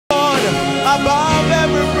above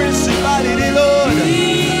every principality, Lord,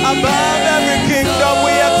 above every kingdom,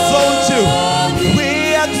 we exalt you. We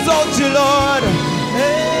exalt you, Lord.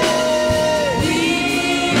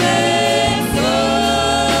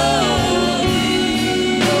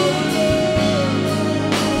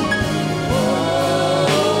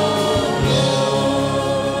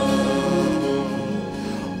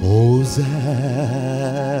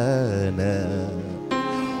 Hosanna,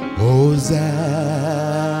 Hosanna,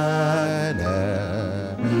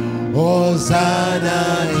 Hosanna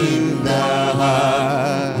in the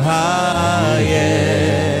highest.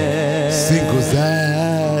 Sing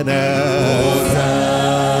Hosanna, Hosanna,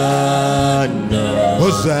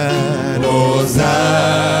 Hosanna, Hosanna,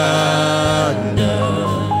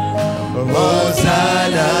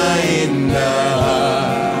 Hosanna in the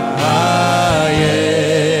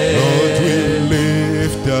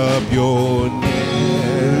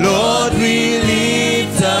Lord, we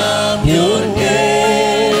lift up your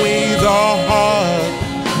name with a heart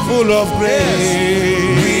full of grace.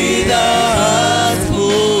 With a heart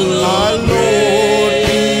full of grace.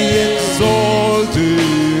 Be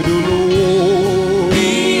exalted, O Lord. Be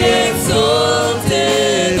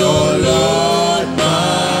exalted, O Lord,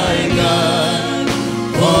 my God.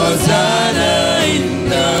 Hosanna in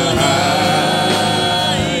the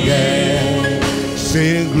highest.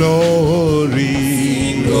 Sing glory.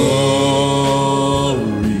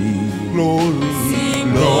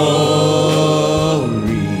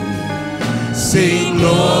 Sing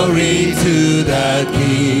glory to the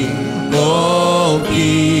King of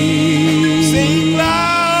Kings. Sing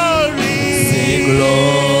glory. Sing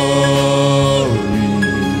glory.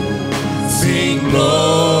 Sing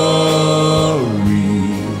glory.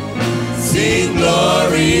 Sing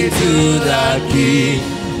glory to the King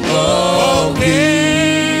of Kings.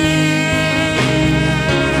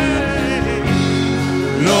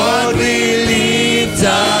 Lord, we lift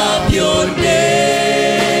up your name.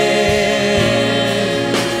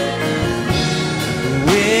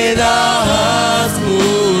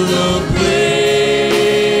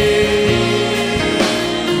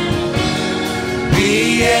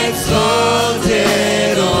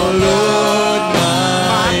 Exalted, O Lord,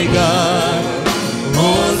 my God.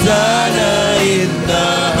 Hosanna in the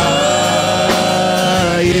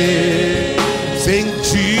highest. Sing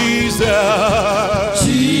Jesus,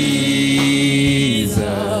 Jesus,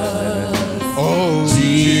 oh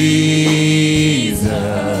Jesus.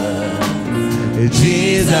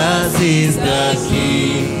 Jesus is the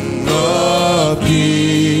King of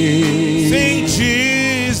Kings. Sing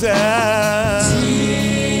Jesus.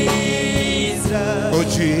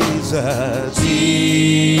 Jesus,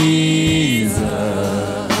 Jesus,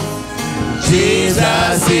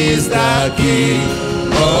 Jesus is the King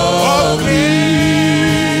of Kings.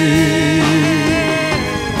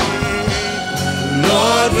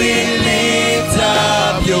 Lord, we lift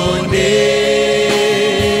up your name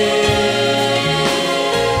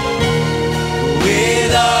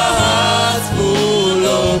with our hearts full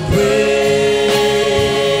of praise.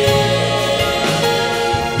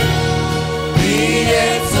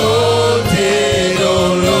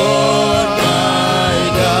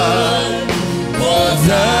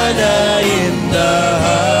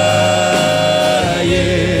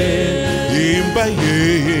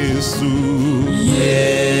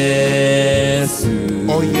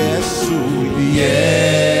 Oh Yesu,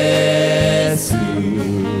 Yesu,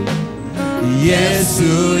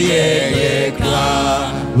 Yesu yeye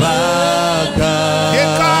kwa baka.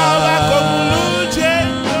 Yekaba komuluje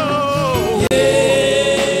no.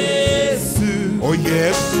 Yesu, oh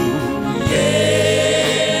Yesu,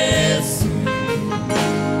 Yesu,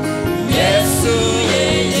 Yesu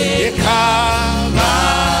yeye kwa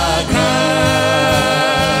baka.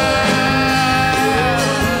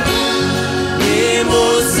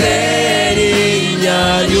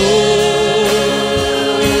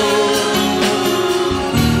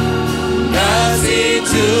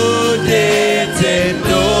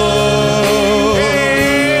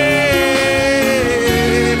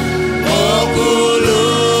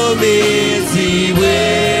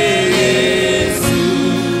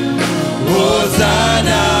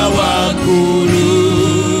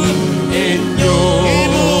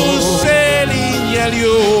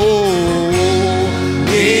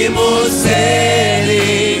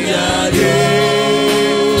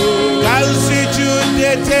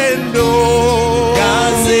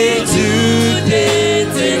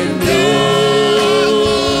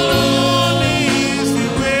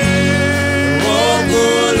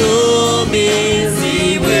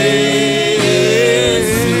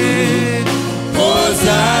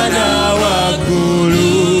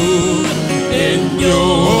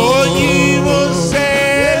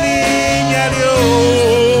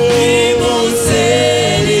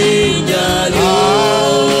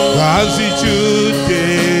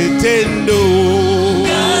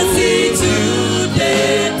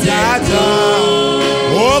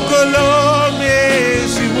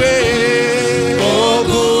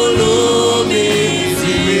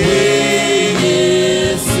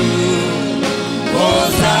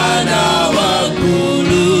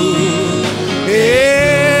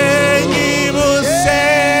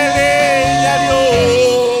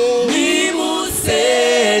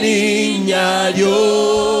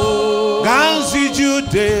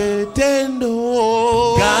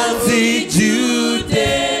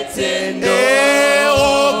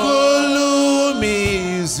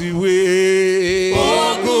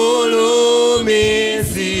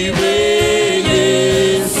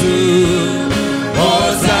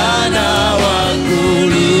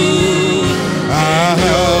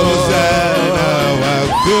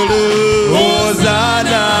 wakulu,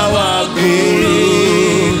 Hosana wakulu,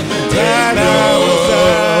 Tara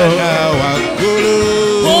Hosana wakulu,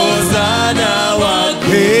 Hosana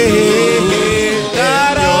wakulu,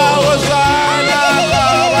 Tara Hosana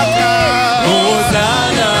kabaka,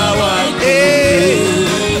 Hosana wakulu,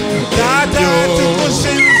 Tata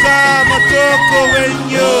tukusinza matoko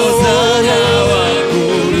wenyo, Hosana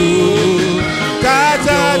wakulu,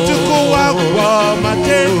 Tata tukuwakwa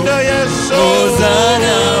matendo Yesu,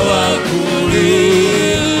 Hosana wakulu,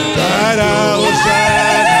 Tara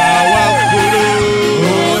Hosana wakulu,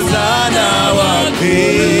 Hosana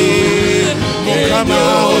wakulu, Mukama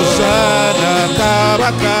Hosana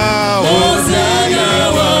kabaka, Hosana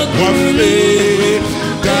wakulu,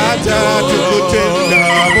 Tata tukutenda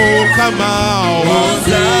Mukama,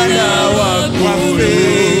 Hosana wakulu,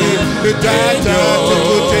 Tata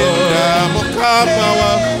tukutenda Mukama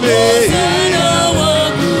waffe, Hosana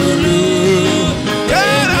wakulu,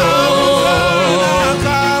 Tara Hosana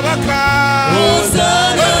kabaka,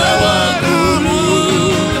 Hosana wakulu,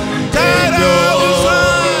 Tara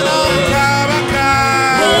Hosana kabaka,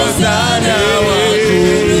 Hosana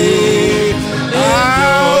wakulu,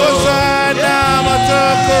 Hosana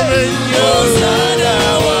matoko menyo, Hosana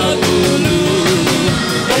wakulu,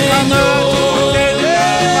 Mukama tukutenda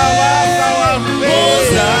mawaka waffe,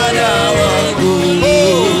 Hosana wakulu,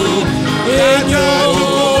 Tata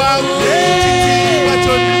tukuwaffe ekitiibwa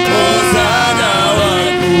kyonna, Hosana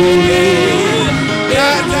wakulu,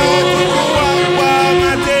 Tata tukuwaffe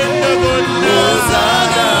amatendo gonna,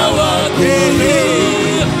 Hosana wakulu,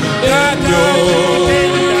 Tata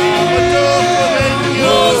tukutenda mutoko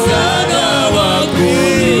menyo, Hosana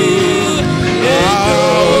wakulu,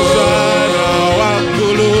 Hosana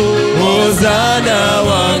wakulu, Hosana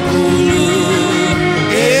wakulu,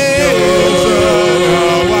 Hosana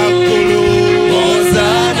wakulu,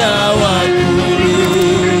 Hosana wakulu,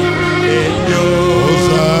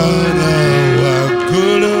 Hosana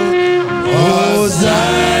wakulu,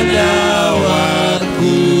 Hosana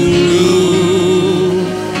wakulu,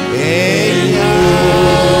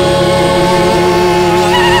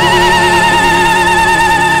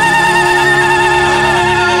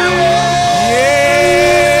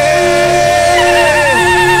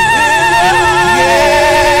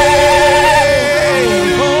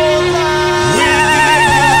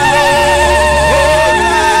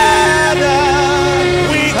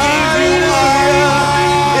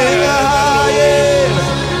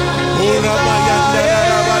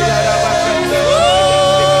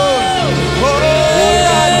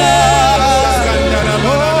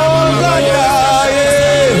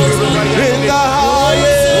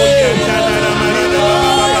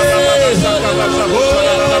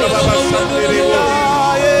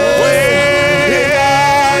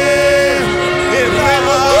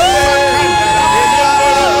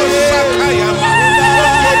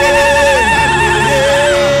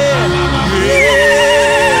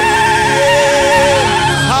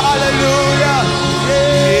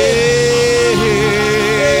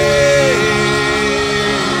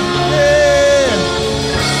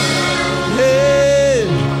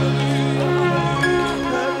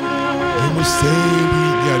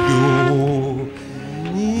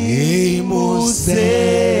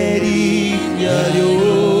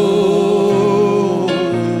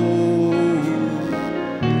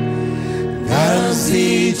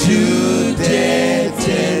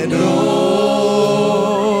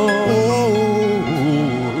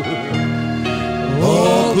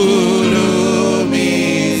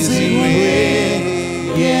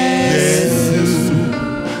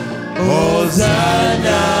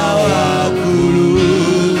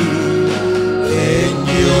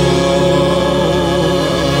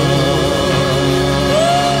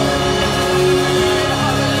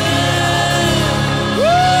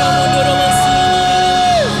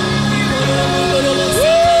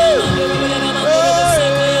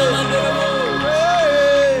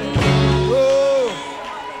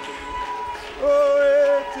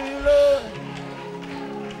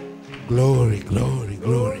 Glory, glory,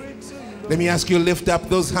 glory. Let me ask you, lift up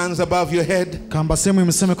those hands above your head.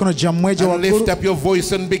 And lift up your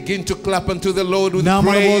voice and begin to clap unto the Lord with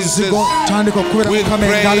praises, with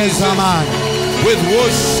praises, with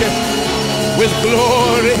worship, with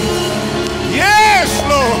glory. Yes,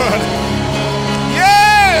 Lord.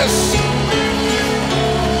 Yes.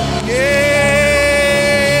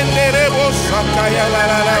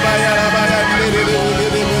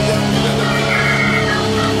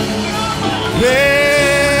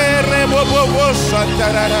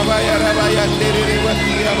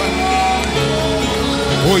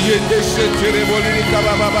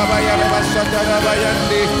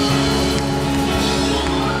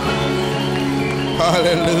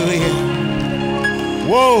 Hallelujah.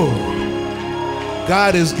 Whoa.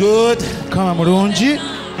 God is good.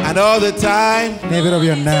 And all the time.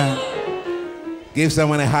 Give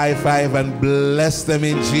someone a high five and bless them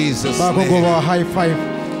in Jesus' name. High five.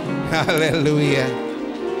 Hallelujah.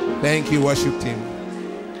 Thank you, worship team.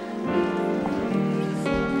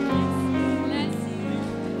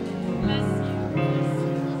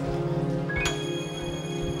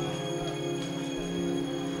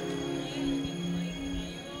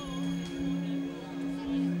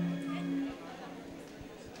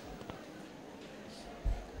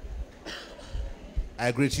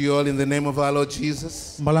 I greet you all in the name of our Lord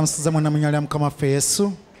Jesus.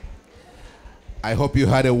 I hope you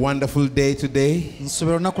had a wonderful day today.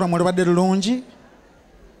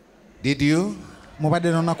 Did you?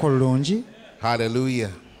 Hallelujah.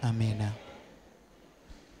 Amen.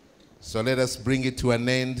 So let us bring it to an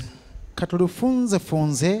end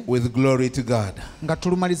with glory to God.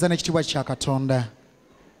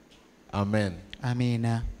 Amen.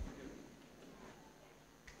 Amen.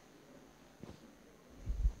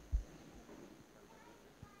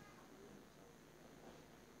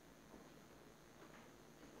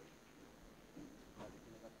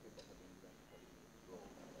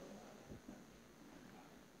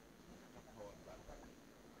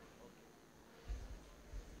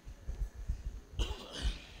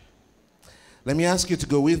 Let me ask you to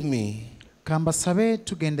go with me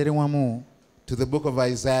to the book of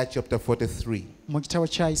Isaiah chapter 43.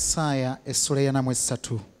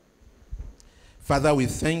 Father, we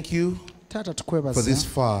thank you for this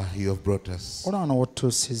far you have brought us.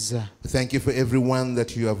 We thank you for everyone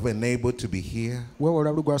that you have enabled to be here.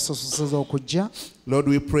 Lord,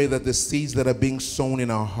 we pray that the seeds that are being sown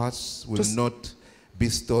in our hearts will not be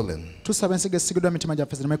stolen,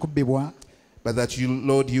 but that you,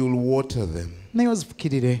 Lord, you will water them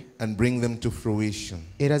and bring them to fruition,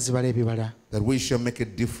 that we shall make a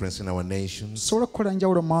difference in our nations,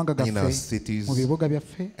 in our cities,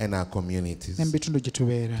 and our communities,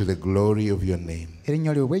 to the glory of your name. In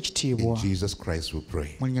Jesus Christ we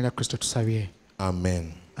pray. Amen.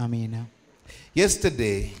 Amen.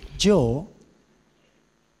 Yesterday,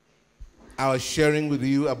 I was sharing with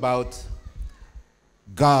you about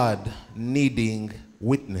God needing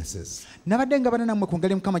witnesses.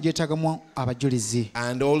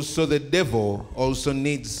 And also the devil also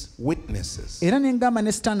needs witnesses.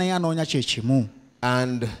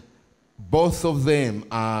 And both of them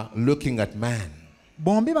are looking at man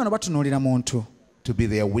to be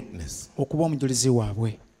their witness.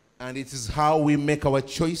 And it is how we make our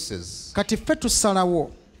choices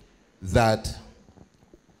that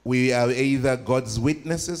we are either God's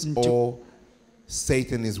witnesses or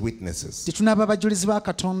Satan is witnesses.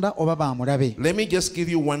 Let me just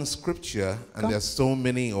give you one scripture, and there are so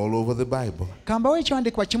many all over the Bible.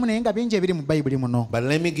 But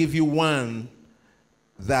let me give you one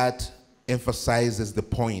that emphasizes the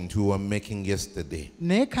point we were making yesterday.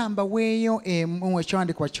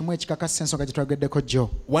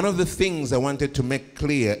 One of the things I wanted to make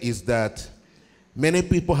clear is that many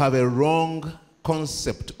people have a wrong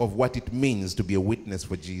concept of what it means to be a witness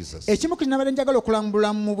for Jesus.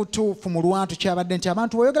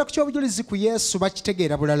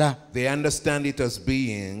 They understand it as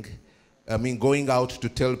being, going out to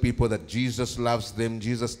tell people that Jesus loves them,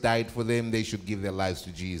 Jesus died for them, they should give their lives to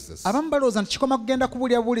Jesus.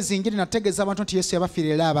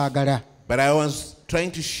 But I was trying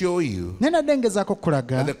to show you that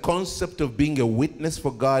the concept of being a witness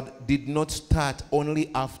for God did not start only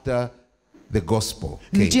after the gospel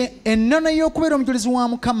came.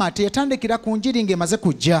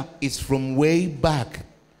 It's from way back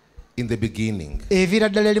in the beginning.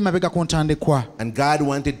 And God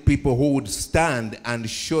wanted people who would stand and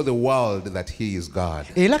show the world that He is God.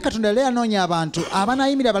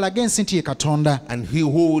 And He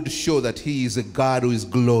who would show that He is a God who is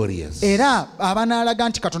glorious, who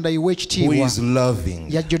is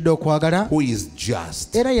loving, who is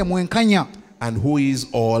just, and who is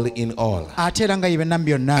all in all.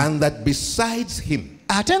 And that besides Him,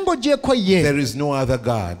 there is no other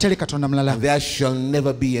God, and there shall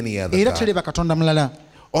never be any other God.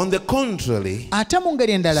 On the contrary,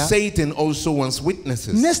 Satan also wants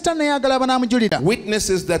witnesses.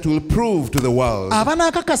 Witnesses that will prove to the world that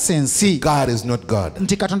God is not God,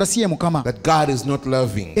 that God is not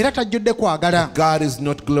loving, that God is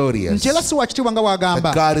not glorious, that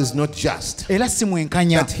God is not just,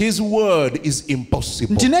 that His word is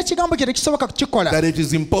impossible, that it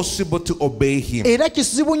is impossible to obey Him.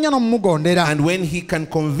 And when He can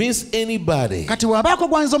convince anybody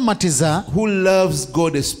who loves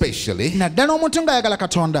God especially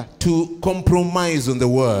to compromise on the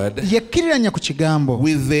word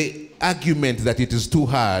with the argument that it is too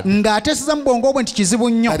hard, that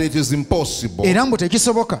it is impossible,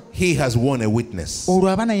 he has won a witness.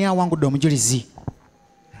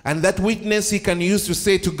 And that witness he can use to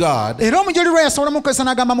say to God, you are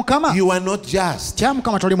not just. You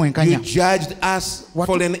judged us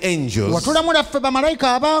fallen angels for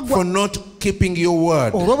not keeping your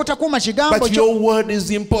word. But your word is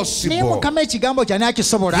impossible. Here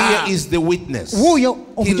is the witness.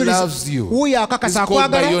 He loves you. He's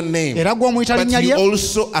called by your name. But he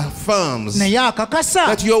also affirms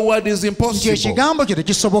that your word is impossible.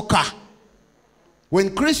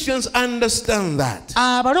 When Christians understand that,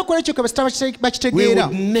 we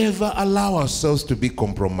would never allow ourselves to be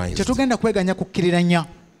compromised.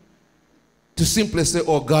 To simply say,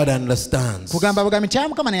 oh, God understands. Oh,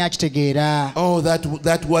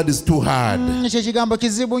 that word is too hard.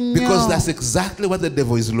 Because that's exactly what the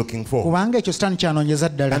devil is looking for. And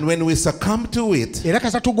when we succumb to it,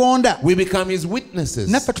 we become his witnesses.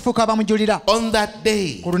 On that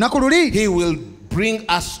day, he will bring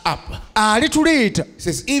us up. He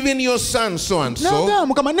says, even your son so and so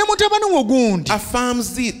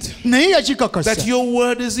affirms it, that your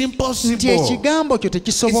word is impossible. It's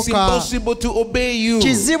impossible to obey you.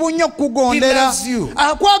 He loves you. He's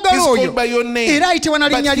called by your name,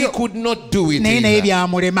 but he could not do it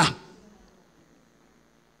either.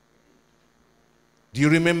 Do you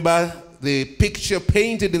remember the picture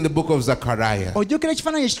painted in the book of Zechariah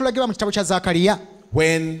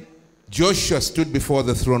when Joshua stood before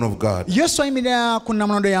the throne of God, and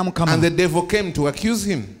the devil came to accuse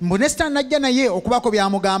him, and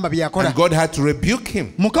God had to rebuke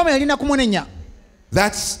him?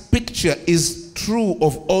 That picture is true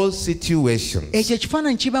of all situations.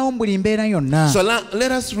 So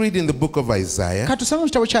let us read in the book of Isaiah,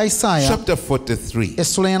 chapter 43,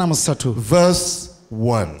 verse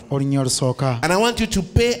 1. And I want you to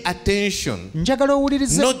pay attention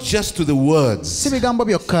not just to the words,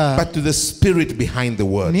 but to the spirit behind the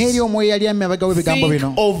words.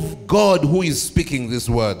 Think of God who is speaking these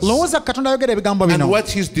words and what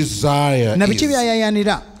his desire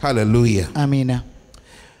is. Hallelujah. Amen.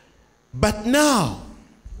 But now,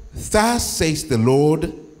 thus says the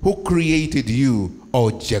Lord who created you, O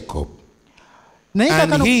Jacob,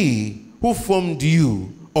 and he who formed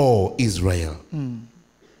you, O Israel.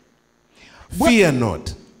 Fear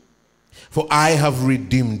not, for I have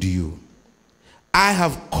redeemed you. I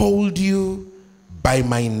have called you by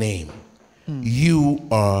my name. You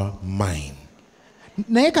are mine.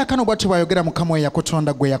 Naye kakano bw'ati bw'ayogera Mukama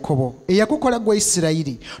eyakutonda gwe Yakobo, eyakukola gwe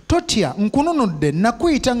Isirayiri. Totya, nkununudde,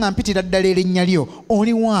 nakuyita nga mpitira ddala erinnya lyo,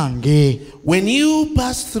 oli wange. When you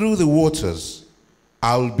pass through the waters,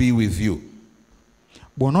 I'll be with you.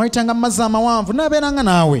 Bw'onooyitanga mu mazzi amawanvu, naabeeranga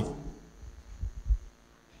naawe.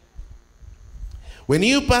 When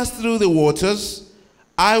you pass through the waters,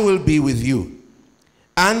 I will be with you.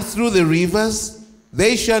 And through the rivers,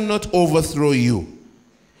 they shall not overthrow you.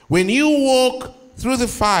 When you walk through the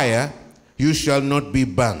fire, you shall not be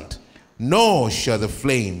burnt, nor shall the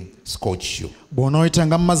flame scorch you.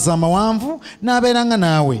 Bw'onooyitanga mu mazzi amawanvu, naabeeranga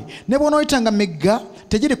naawe. Ne bw'onooyitanga mu migga,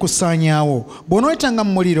 tegirikusaanyaawo. Bw'onooyitanga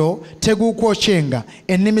mu muliro, teguukwokyenga.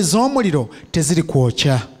 Ennimi z'omuliro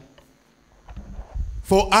tezirikwokya.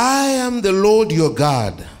 For I am the Lord your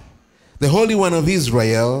God, the Holy One of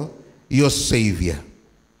Israel, your Savior.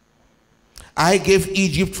 I gave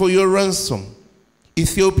Egypt for your ransom,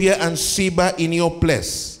 Ethiopia and Sheba in your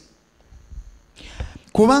place.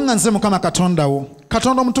 Kubanga nze Mukama Katonda wo,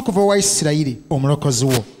 Katonda omutukuvu wa Isirayiri, omulokozi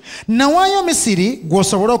wo. Nawaayo Misiri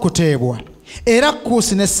gw'osobole okuteebwa, era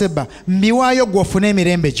Kuusi ne Seba mbiwaayo gw'ofune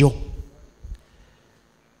emirembe gyo.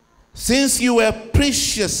 Since you were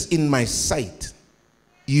precious in my sight,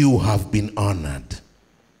 you have been honored.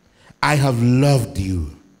 I have loved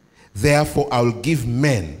you. Therefore, I will give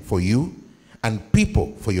men for you and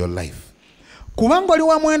people for your life. Kubanga oli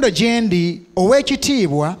wa mwendo gye ndi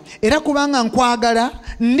ow'ekitiibwa, era kubanga nkwagala,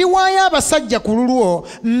 ndiwaayo abasajja ku lulwo,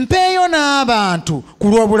 mpeeyo n'abantu ku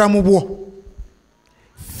lw'obulamu bwo.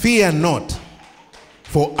 Fear not,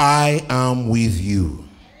 for I am with you.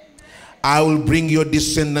 I will bring your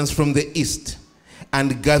descendants from the east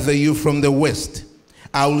and gather you from the west.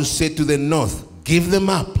 I will say to the north, give them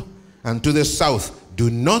up, and to the south, do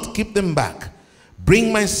not keep them back.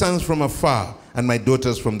 Bring my sons from afar and my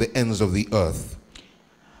daughters from the ends of the earth.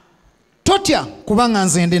 Totya, kubanga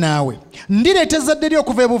nze ndi naawe. Ndireeta ezzadde lyo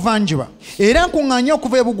okuva ebuvanjuba, era nkuŋŋaanye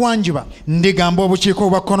okuva ebugwanjuba. Ndigamba obukiiko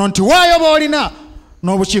obwa kkono nti waayo b'olina,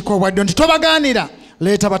 n'obukiiko obwa ddyo nti tobagaanira.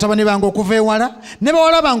 Leeta batabani bange okuva ewala, ne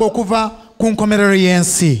bawala bange okuva ku nkomerero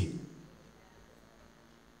y'ensi.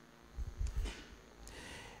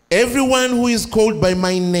 Everyone who is called by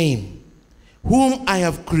my name, whom I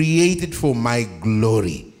have created for my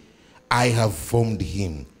glory, I have formed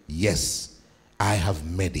him. Yes, I have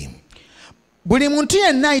made him. Buli muntu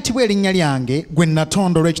yenna ayitibwa erinnya lyange gwe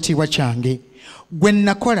natonda olw'ekitiibwa kyange, gwe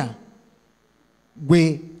nakola,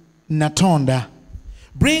 gwe natonda.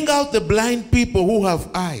 Bring out the blind people who have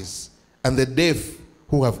eyes and the deaf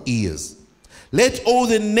who have ears. Let all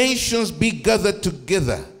the nations be gathered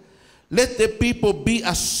together. Let the people be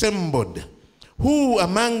assembled. Who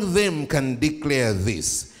among them can declare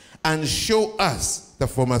this and show us the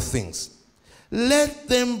former things? Let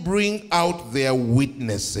them bring out their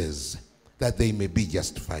witnesses, that they may be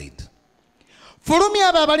justified. Fulumya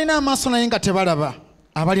abo abalina amaaso naye nga tebalaba,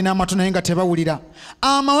 abalina amatu naye nga tebawulira.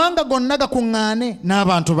 Amawanga gonna gakuŋŋaane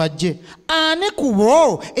n'abantu bajje. Ani ku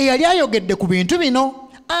bo eyali ayogedde ku bintu bino?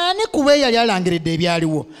 Ani ku bo eyali alangiridde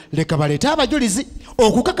ebyaliwo? Leka baleete abajulizi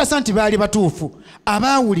okukakasa nti baali batuufu.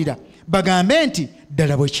 Abaawulira bagambe nti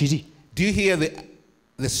ddala bwe kiri. Do you hear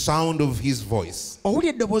the sound of his voice?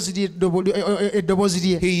 Owulira eddoboozi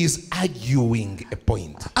lye. He is arguing a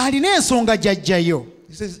point. Alina ensonga gy'ajjayo.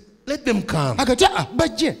 He says, let them come.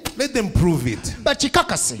 Bajje. Let them prove it.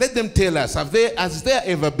 Bakikakase. Let them tell us, has there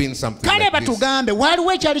ever been something like this?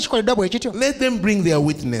 Let them bring their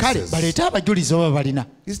witnesses.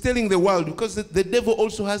 He's telling the world because the devil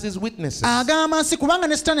also has his witnesses.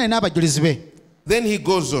 Then he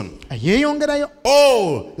goes on.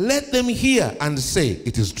 Oh, let them hear and say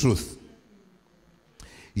it is truth.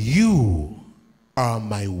 You are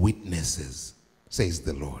my witnesses, says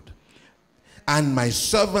the Lord, and my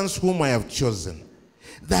servants whom I have chosen,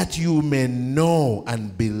 that you may know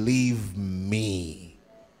and believe me,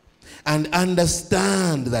 and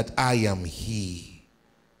understand that I am he.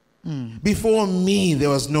 Before me there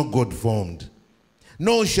was no God formed,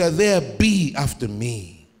 nor shall there be after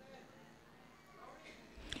me.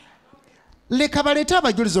 Leka baleete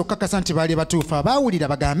abajulizi okukakasa nti baali batuufu, abaawulira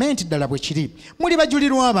bagambe nti ddala bwe kiri. Muli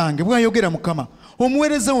bajulirwa bange, bw'ayogera Mukama,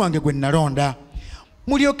 omuweereza wange gwe nalonda.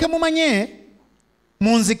 Mulyoke mumanye,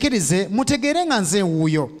 munzikirize, mutegeere nga nze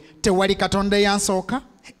wuuyo. Tewali Katonda yansooka,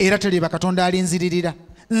 era teriba Katonda alinziririra.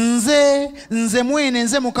 Nze mwene,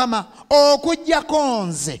 nze Mukama, okuggyako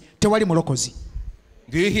nze, tewali mulokozi.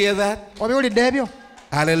 Do you hear that? Obiwulidde ebyo?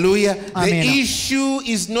 Hallelujah. The issue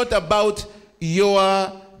is not about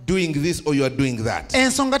your doing this or you are doing that. The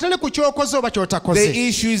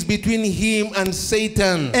issue is between him and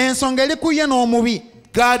Satan.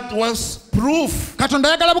 God wants proof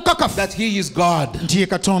that he is God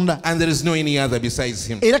and there is no any other besides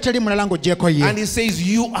him. And he says,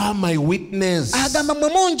 you are my witness.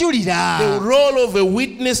 The role of a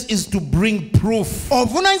witness is to bring proof, to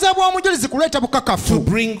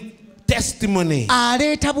bring testimony,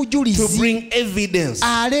 to bring evidence.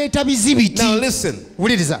 Now listen.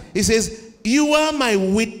 He says, you are my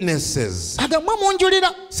witnesses,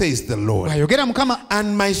 says the Lord,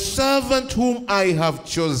 and my servant whom I have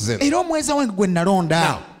chosen.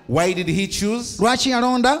 Now, why did he choose?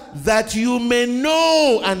 That you may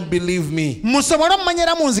know and believe me.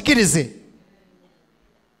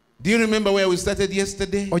 Do you remember where we started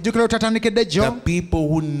yesterday? The people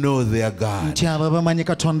who know their God shall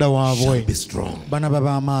be strong.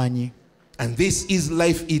 And this is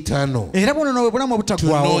life eternal, to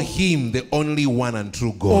know him, the only one and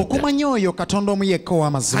true God.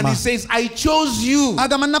 And he says, I chose you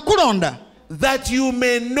that you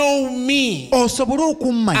may know me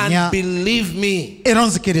and believe me.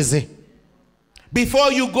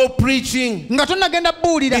 Before you go preaching,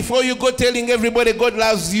 before you go telling everybody God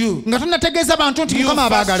loves you, you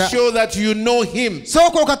first show that you know him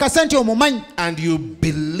and you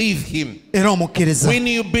believe him. When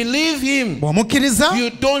you believe him, you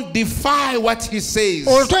don't defy what he says.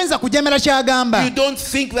 You don't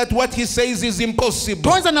think that what he says is impossible.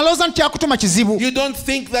 You don't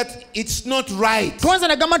think that it's not right.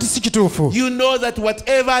 You know that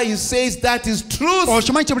whatever he says, that is truth.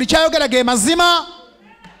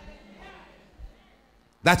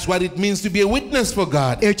 That's what it means to be a witness for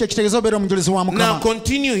God. Now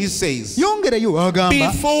continue, he says,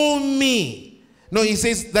 before me. No, he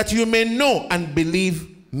says that you may know and believe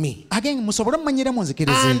me and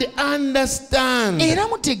understand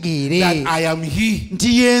that I am he.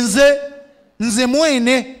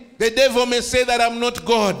 The devil may say that I'm not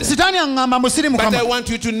God, but I want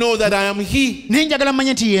you to know that I am he.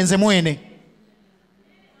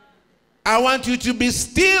 I want you to be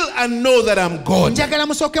still and know that I'm God.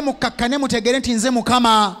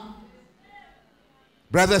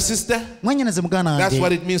 Brother, sister, that's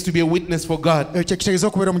what it means to be a witness for God.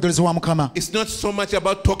 It's not so much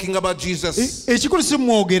about talking about Jesus.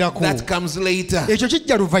 That comes later.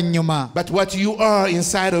 But what you are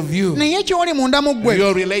inside of you,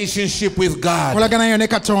 your relationship with God,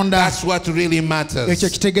 that's what really matters.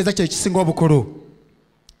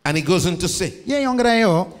 And he goes on to say,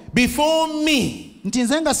 before me,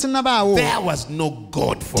 there was no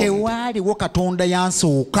God for me.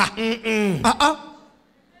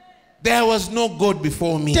 There was no God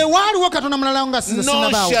before me. Nor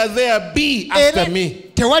shall there be after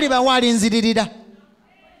me.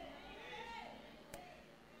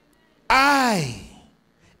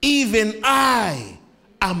 Even I,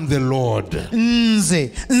 am the Lord.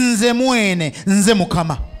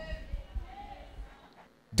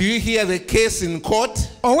 Do you hear the case in court?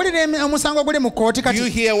 Do you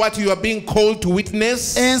hear what you are being called to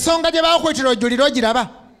witness?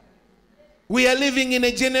 We are living in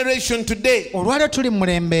a generation today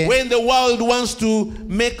when the world wants to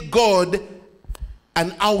make God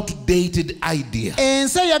an outdated idea.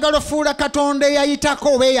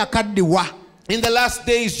 In the last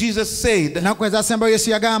days, Jesus said,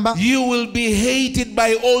 you will be hated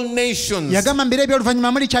by all nations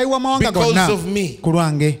because of me.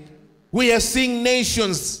 We are seeing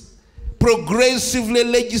nations progressively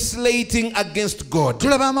legislating against God.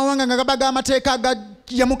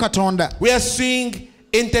 We are seeing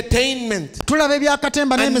entertainment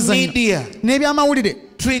and media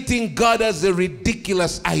treating God as a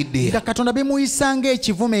ridiculous idea.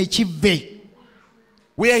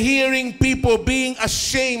 We are hearing people being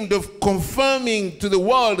ashamed of confirming to the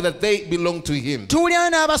world that they belong to Him.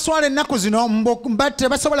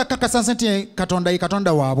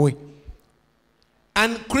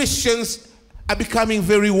 And Christians are becoming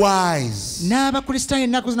very wise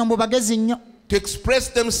to express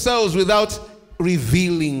themselves without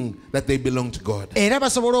revealing that they belong to God. The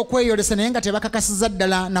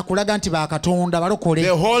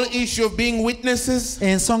whole issue of being witnesses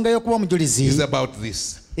is about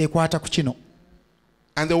this. And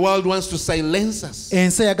the world wants to silence us.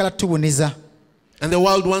 And the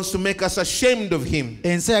world wants to make us ashamed of Him.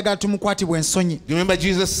 You remember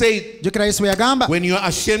Jesus said, when you are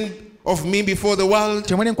ashamed of me before the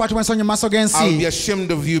world, I'll be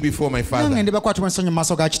ashamed of you before my Father.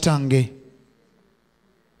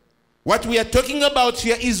 What we are talking about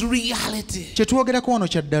here is reality.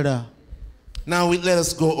 Now let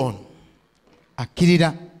us go on.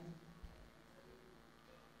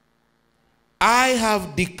 I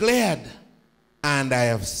have declared and I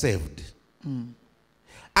have saved.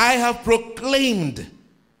 I have proclaimed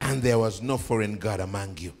and there was no foreign God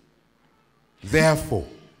among you. Therefore,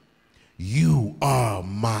 you are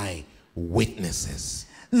my witnesses.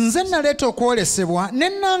 Nze naleta okwolesebwa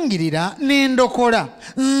nennangirira n'endokola.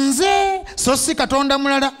 Nze so si katonda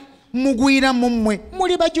mulala. Mugwira mummwe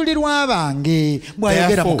muli bajulirwa bange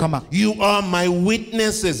bw'ayogera Mukama. You are my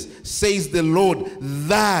witnesses, says the Lord,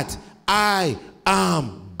 that I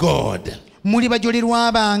am God. Muli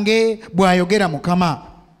bajulirwa bange bw'ayogera Mukama.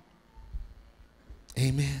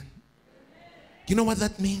 Amen. You know what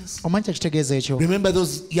that means? Remember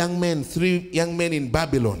those young men, 3 young men in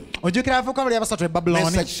Babylon.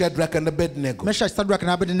 Meshach, Shadrach, and Abednego.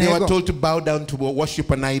 They were told to bow down to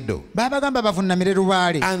worship an idol.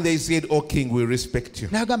 And they said, "O king, we respect you.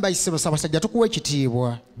 But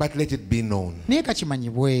let it be known,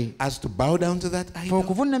 as to bow down to that idol,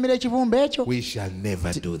 we shall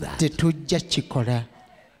never do that.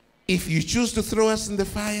 If you choose to throw us in the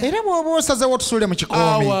fire,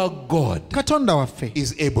 our God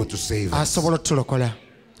is able to save us.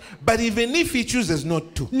 But even if He chooses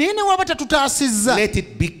not to, let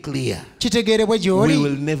it be clear, we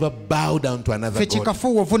will never bow down to another God.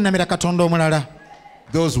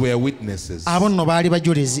 Those were witnesses.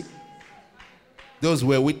 Those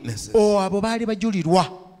were witnesses.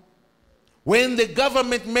 When the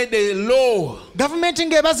government made a law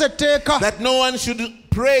that no one should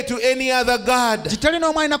pray to any other God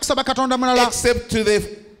except to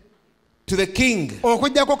the king,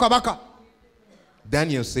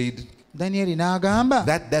 Daniel said,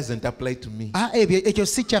 that doesn't apply to me.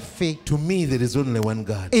 To me, there is only one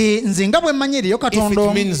God. If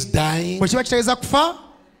it means dying,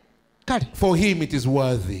 for Him it is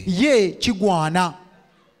worthy.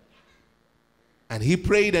 And he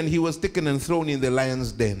prayed and he was taken and thrown in the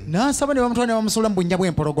lion's den. Brother,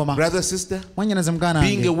 sister,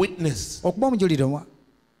 being a witness.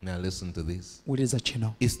 Now listen to this.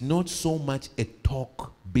 It's not so much a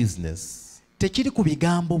talk business. It's a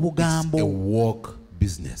walk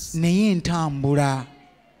business.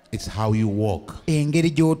 It's how you walk and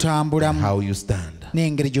how you stand.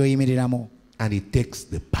 n'engeri gy'oyimiriramu. And it takes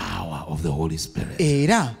the power of the Holy Spirit.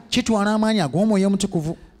 Era kitwala amaanyi ag'Omwoyo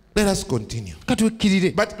Omutukuvu. Let us continue.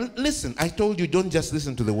 Katukkirire. But listen, I told you, don't just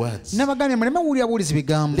listen to the words. Nabagambye muleme wuulira buulizi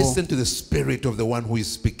bigambo. Listen to the spirit of the one who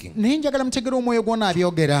is speaking. Naye njagala mutegere omwoyo gw'ono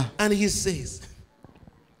abyogera. And he says,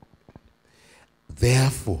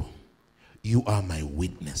 therefore, you are my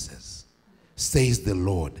witnesses, says the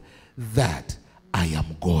Lord, that I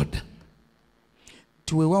am God.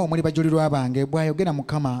 Tuweewaawo muli bajulirwa bange bw'ayogera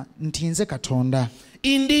Mukama nti nze Katonda.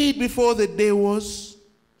 Indeed, before the day was,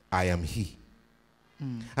 I am He.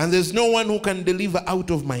 And there's no one who can deliver out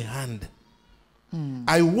of my hand.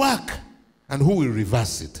 I work, and who will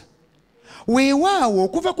reverse it? Weewaawo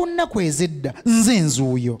okuva ku nnaku ez'edda nze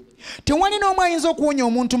nzuuyo. Tewali n'omu ayinza okuwonya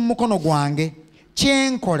omuntu mu mukono gwange. Kye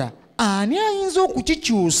nkola ani ayinza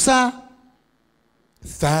okukikyusa?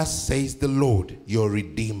 Thus says the Lord, your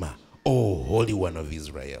Redeemer, O Holy One of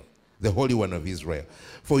Israel, the Holy One of Israel.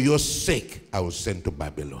 For your sake I will send to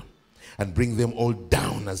Babylon and bring them all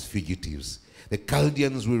down as fugitives. The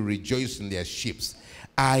Chaldeans will rejoice in their ships.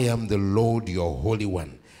 I am the Lord, your Holy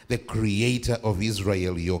One, the Creator of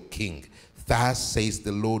Israel, your King. Thus says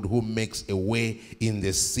the Lord, who makes a way in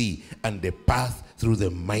the sea and a path through the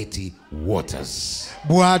mighty waters.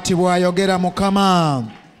 Bw'ati bw'ayogera Mukama.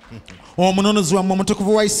 Omununuzi wammwe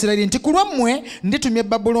Omutukuvu wa Isirayiri nti ku lwammwe nditumya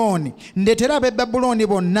Babuloni, ndeetera ab'e Babuloni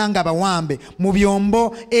bonna nga bawambe mu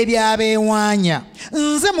byombo ebyabeewaanya.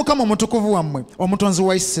 Nze Mukama Omutukuvu wammwe, Omutonzi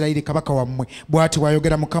wa Isirayiri, Kabaka wammwe. Bw'ati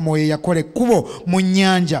bw'ayogera Mukama oyo yakola ekkubo mu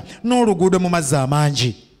nnyanja n'oluguudo mu mazzi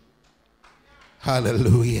amangi.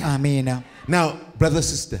 Hallelujah. Amina. Now, brother,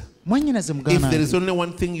 sister, if there is only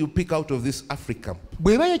one thing you pick out of this Africamp,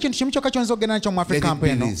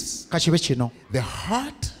 the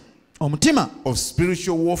heart of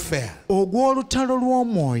spiritual warfare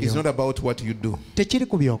is not about what you do or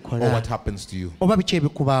what happens to you.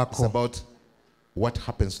 It's about what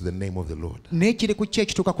happens to the name of the Lord.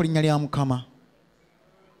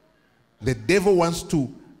 The devil wants to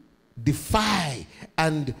defy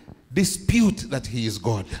and dispute that he is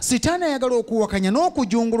God.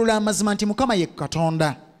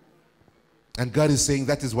 And God is saying,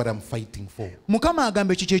 that is what I'm fighting for.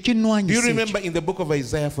 Do you remember in the book of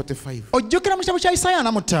Isaiah 45?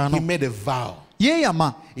 He made a vow.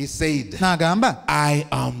 He said, I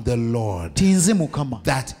am the Lord.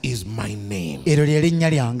 That is my name.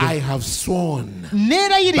 I have sworn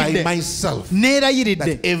by myself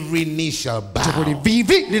that every knee shall bow and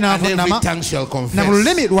every tongue shall confess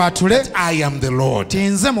that I am the Lord.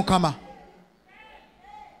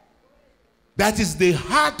 That is the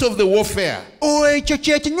heart of the warfare. In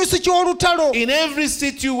every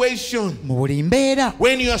situation,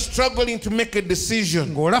 when you are struggling to make a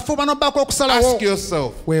decision, ask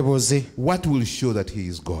yourself, what will show that He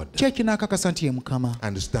is God?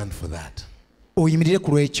 And stand for that.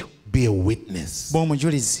 Be a witness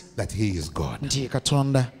that He is God.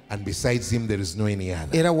 And besides Him, there is no any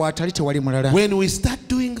other. When we start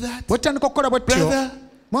doing that, brother,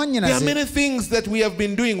 there are many things that we have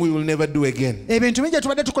been doing we will never do again. There are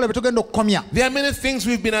many things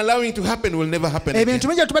we've been allowing to happen will never happen again.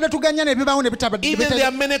 Even there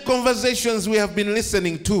are many conversations we have been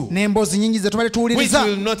listening to which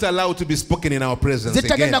will not allow to be spoken in our presence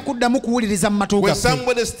again. When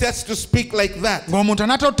somebody starts to speak like that, you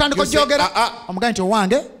say,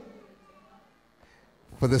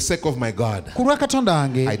 for the sake of my God,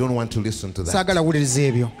 I don't want to listen to that.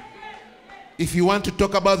 If you want to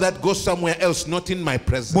talk about that, go somewhere else, not in my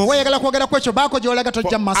presence. For I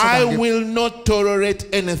will not tolerate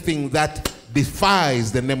anything that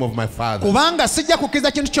defies the name of my Father.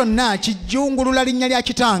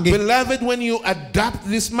 Beloved, when you adapt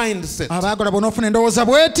this mindset,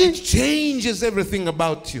 it changes everything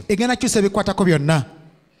about you.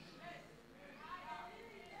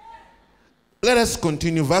 Let us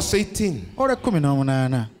continue. Verse 18.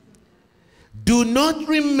 Do not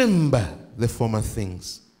remember the former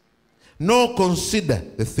things, nor consider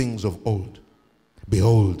the things of old.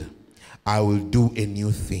 Behold, I will do a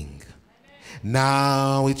new thing.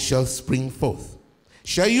 Now it shall spring forth.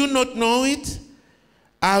 Shall you not know it?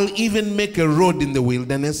 I'll even make a road in the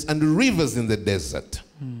wilderness and rivers in the desert.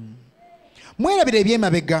 Mwerabira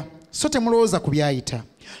ebyemabega so temulowooza ku byayita.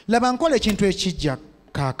 Laba nkola ekintu ekijja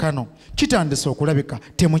kaakano kitandise okulabika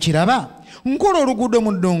temukiraba. Nkola oluguudo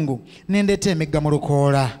mu ddungu nendeeta emigga mu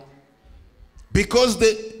lukoola. Because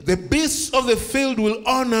the beasts of the field will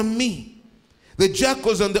honor me, the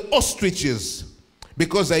jackals and the ostriches,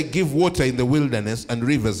 because I give water in the wilderness and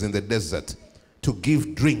rivers in the desert to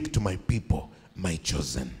give drink to my people, my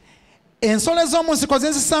chosen. ensolo ez'omu nsiko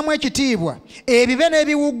zinzisaamu ekitiibwa ebibe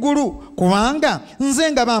n'ebiwuggulu kubanga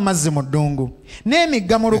nze ngaba amazzi mu ddungu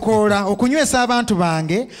n'emigga mu lukoola okunywesa abantu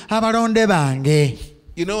bange abalonde bange.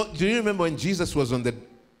 You know, do you remember when Jesus was on the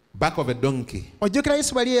back of a donkey ojjukira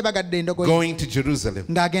Yesu bali yeebagadde endogoyi going to Jerusalem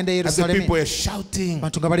ng'agenda e and the Yerusaalemi people were shouting,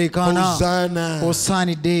 abantu nga baleekaana Hosanna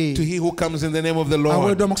osaanidde to he who comes in the name of the Lord.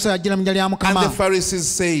 aweddwa omukisa ajjira mu linnya lya And Mukama. the Pharisees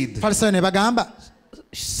said, Falisaayo ne bagamba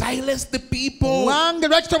silence the people. wange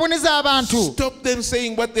lwaki toboneza abantu Stop them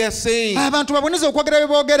saying what they are saying. abantu baboneze okwogera bye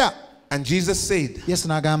boogera. And Jesus said, Yesu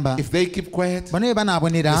n'agamba if they keep quiet, bano bwe the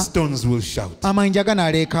banaabonera stones will shout. amayinja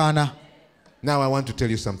ganaaleekaana. Now I want to tell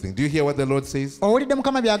you something. Do you hear what the Lord says? owulidde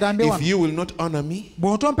Mukama by'agambye If wano you will not honor me,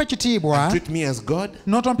 bw'otompa ekitiibwa treat me as God,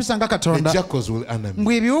 n'otompisa nga the Katonda jackals will honor me.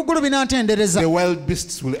 mbwe ebiwuggulu binantendereza The wild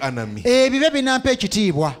beasts will honor me. ebibe binampa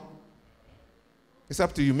ekitiibwa. It's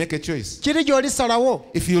up to you. Make a choice. Kiri gy'olisalawo.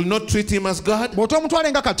 If you'll not treat him as God, bw'otomutwale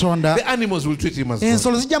nga Katonda the animals will treat him as God.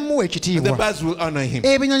 ensolo zijja mumuwa And the ekitiibwa. birds will honor him.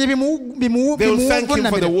 ebinyonyi They will thank him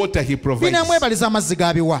for the water he provides. binamwebaliza amazzi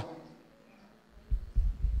g'abiwa.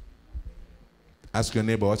 Ask your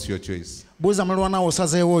neighbor, what's your choice? buuza mulirwanaawo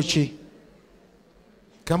osazeewo ki?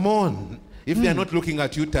 Come on. If they are not looking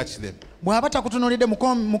at you, touch them. bw'aba takutunuulidde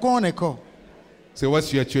mukooneko Say,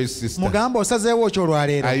 what's your choice, sister? mugamba osazeewo ki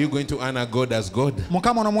olwaleero? Are you going to honor God as God?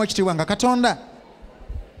 Mukama onomuwa ekitiibwa nga Katonda.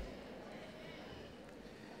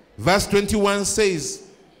 Verse 21 says,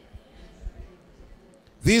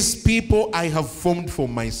 these people I have formed for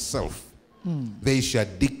myself. They shall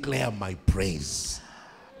declare my praise.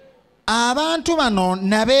 abantu bano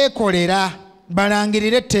nabeekolera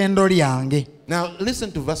balangirire ettendo lyange. Now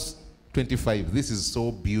listen to verse 25. This is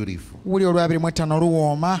so beautiful. wuli olw'abirimu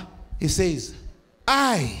luwooma. It says,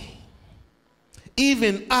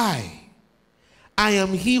 even I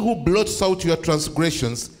am he who blots out your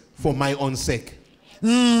transgressions for my own sake.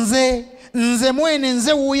 nze mwene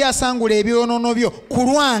nze wuuyo asangula ebyonoono byo ku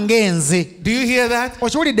lwange nze. Do you hear that?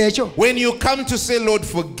 okiwulidde ekyo? When you come to say, Lord,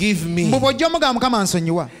 forgive me, mbu bw'ojja omugamba Mukama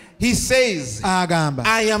nsonyiwa, he says, agamba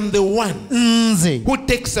I am the one nze who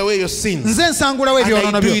takes away your sins. nze nsangulawo And I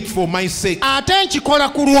ebyonoono do byo it for my sake. ate nkikola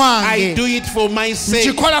ku I do lwange. it for my sake.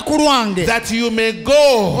 nkikola ku lwange That you may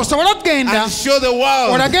go osobole okugenda and show the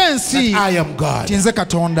world olage ensi that I am God. ti nze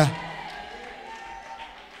Katonda.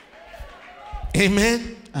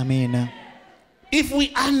 Amen. Amiina. If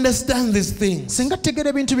we understand these things, singa tutegeera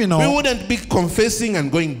ebintu we bino wouldn't be confessing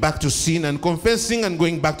and going back to sin and confessing and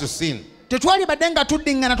going back to sin. tetwali badde nga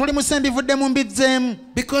tuddiŋŋana tuli mu sembivudde mbizzeemu.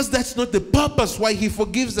 Because that's not the purpose why he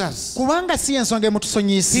forgives us. kubanga si ensonga He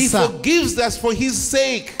emutusonyiisisa. forgives us for his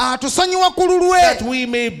sake, atusonyiwa ku lulwe that we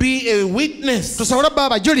may be a witness tusobole okuba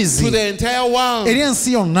abajulizi to the entire world. eri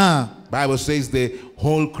ensi yonna. Bible says the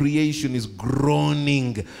whole creation is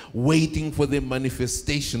groaning, waiting for the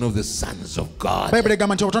manifestation of the sons of God. bayibuli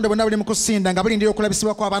egamba nti obutonde bwonna buli mu kusinda nga bulindira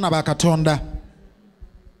okulabisibwa kw'abaana ba Katonda.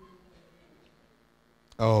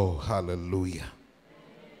 Oh, hallelujah.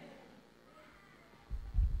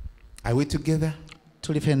 Are we together?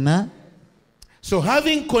 tuli fenna. So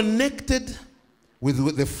having connected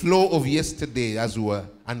with the flow of yesterday as we were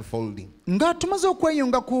unfolding, nga tumaze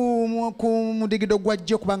okweyunga ku mudigido gwa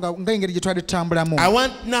jjo kubanga ng'engeri gye twali tutambulamu. I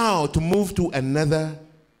want now to move to another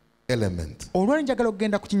element. olwali njagala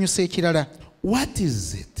okugenda ku kinyusa ekirala. What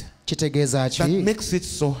is it kitegeeza that ki makes it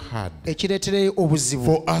so hard ekireetera obuzibu?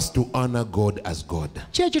 for us to honor God as God?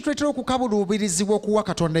 ki ekituleetera okukabuluubirizibwa okuwa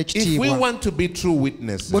Katonda If we ekitiibwa? want to be true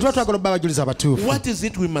witnesses, bwe tuba twagala obba abajulizi abatuufu, what is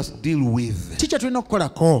it we must deal with ki kye tulina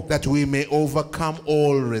okukolako that we may overcome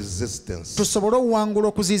all resistance? tusobole okuwangula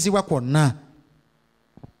okuziizibwa kwonna?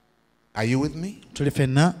 Are you with me? tuli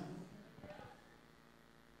fenna.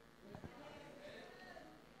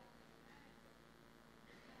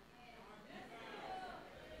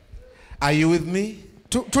 Are you with me?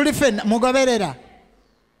 tuli fenna mugoberera.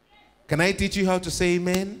 Can I teach you how to say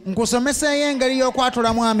amen? nkusomeseeyo engeri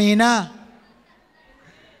y'okwatulamu amiina.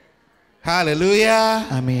 Hallelujah.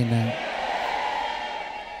 Amiina.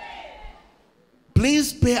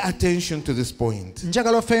 Please pay attention to this point,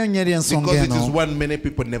 njagala ofeeyo nnyo eri ensonga because it is eno one many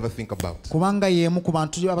people never think about. kubanga y'emu ku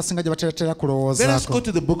bantu abasinga gye bateretera Let us kulowoozaako. go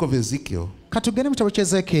to the book of Ezekiel. katugende mu kitabo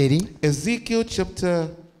ky'Ezeekyeri Ezekiel chapter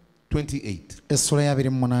 28. essula ya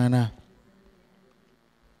 28.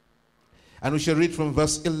 And we shall read from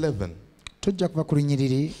verse 11. tujja kuva ku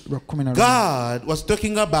lunyiriri lwa 11. God was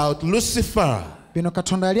talking about Lucifer. bino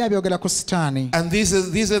Katonda yali abyogera ku Sitaani. And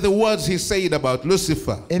these are the words he said about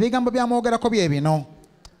Lucifer. ebigambo by'amwogerako bye bino.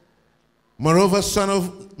 Moreover,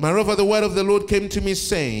 the word of the Lord came to me,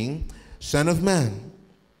 saying, Son of man,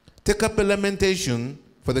 take up a lamentation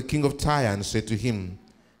for the king of Tyre, and say to him,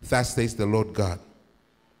 Thus says the Lord God,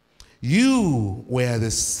 You were the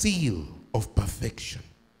seal of perfection,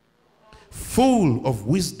 full of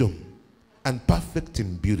wisdom and perfect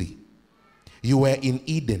in beauty. You were in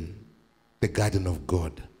Eden, the garden of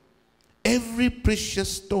God. Every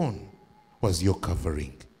precious stone was your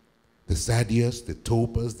covering. The sardius, the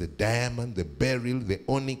topaz, the diamond, the beryl, the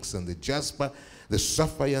onyx, and the jasper, the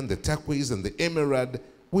sapphire, and the turquoise, and the emerald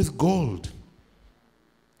with gold.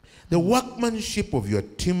 The workmanship of your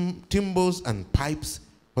timbrels and pipes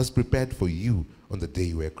was prepared for you on the day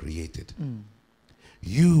you were created.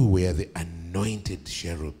 You were the anointed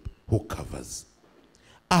cherub who covers.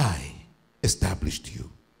 I established you.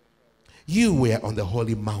 You were on the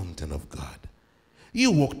holy mountain of God.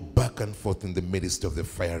 You walked back and forth in the midst of the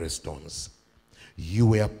fiery stones. You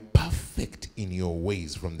were perfect in your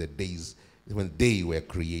ways from the days when they were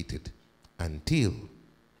created until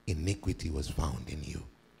iniquity was found in you.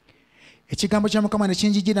 Ekigambo kya Mukama ne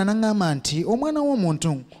kinjijjira n'aŋŋamba nti omwana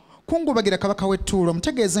w'omuntu kungubagira kabaka w'ettuulo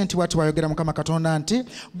mutegeeze nti bw'ati bw'ayogera Mukama Katonda nti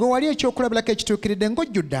gwe wali ekyokulabirako ekituukiridde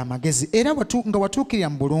ng'ojjudde amagezi era nga watuukirira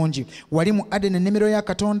mu bulungi wali mu Adeni ennimiro ya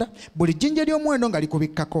Katonda buli jjinja ly'omuwendo nga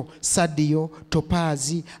likubikkako sadiyo,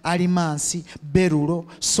 topaazi, alimansi, berulo,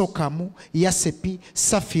 sokamu, yasepi,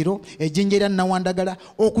 safiro, ejjinja erya nnawandagala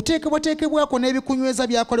okuteekebwateekebwako n'ebikunyweza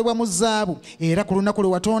byakolebwa mu zaabu era ku lunaku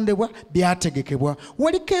lwe watondebwa byategekebwa.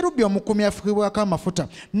 Wali kerubi omukuumi afukibwako amafuta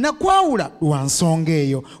nakwawula lwa nsonga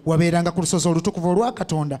eyo. Wabeeranga ku lusozi olutukuvu olwa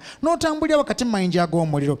Katonda n'otambulira wakati mu mayinja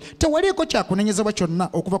ag'omuliro. Tewaliiko kyakunenyezebwa kyonna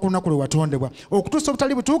okuva ku lunaku lwe watondebwa okutuusa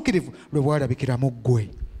obutali butuukirivu lwe bwalabikira mu ggwe.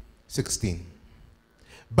 16.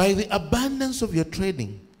 By the abundance of your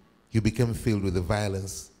trading you became filled with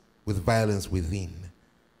violence within,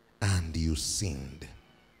 and you sinned.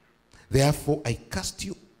 Therefore I cast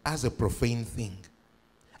you as a profane thing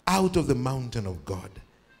out of the mountain of God,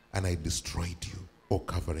 and I destroyed you, O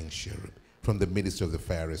covering cherub, from the midst of the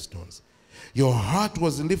fiery stones. Your heart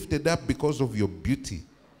was lifted up because of your beauty.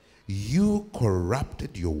 You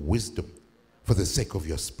corrupted your wisdom for the sake of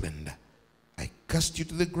your splendor. I cast you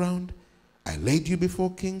to the ground. I laid you before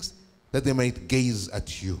kings that they might gaze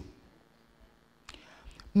at you.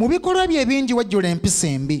 Mu bikolwa bye bingi wajjula empisa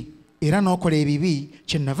embi era n'okola ebibi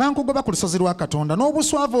kyenava nkugoba ku lusozi lwa Katonda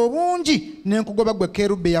n'obuswavu obungi n'enkugoba gwe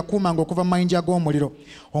kerubi eyakuumanga okuva mu mayinja ag'omuliro.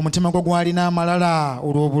 Omutima gwo gwalina amalala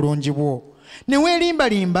olw'obulungi bwo ne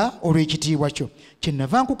weelimbalimba olw'ekitiibwa kyo.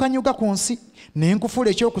 Kyenava nkukanyuga ku nsi ne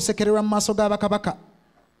nkufuula ekyokusekererwa mu maaso g'abakabaka.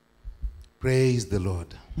 Praise the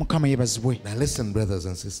Lord. Mukama yeebazibwe. Now listen, brothers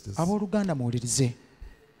and sisters. Abooluganda muwulirize.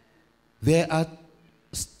 There are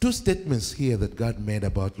two statements here that God made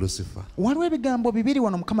about Lucifer. Waliwo ebigambo bibiri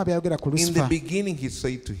wano Mukama byayogera ku Lucifer. In the beginning he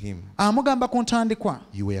said to him, amugamba ku ntandikwa,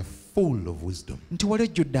 you were full of wisdom. Nti wali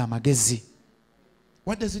ojjudde amagezi.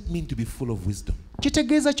 What does it mean to be full of wisdom?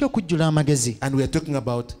 Kitegeeza ki okujjula amagezi? And we are talking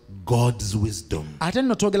about God's wisdom. Ate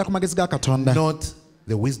nno twogera ku magezi ga Katonda. Not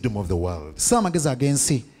the wisdom of the world. Si amagezi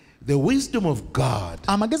ag'ensi. The wisdom of God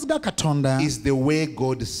amagezi ga Katonda is the way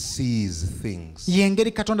God sees things.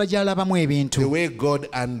 Yengeri Katonda gy'alabamu ebintu. The way God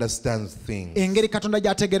understands things. Engeri Katonda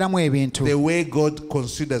gy'ategeeramu ebintu. The way God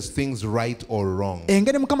considers things right or wrong.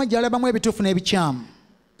 Engeri Mukama gy'alabamu ebituufu n'ebikyamu.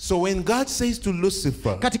 So when God says to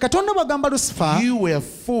Lucifer, kati Katonda bw'agamba Lucifer, you were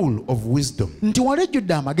full of wisdom, nti wali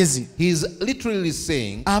ojjudde amagezi, he is literally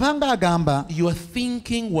saying, abanga agamba, your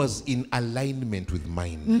thinking was in alignment with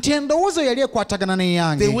mine. Nti endowoozo yali ekwatagana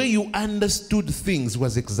n'eyange. The way you understood things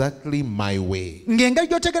was exactly my way. Ng'engeri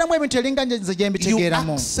gy'otegeeramu ebintu eringa nze gye mbitegeeramu.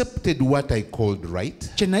 You accepted what I called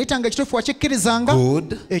right, kye nayitanga ekituufu wakikkirizanga,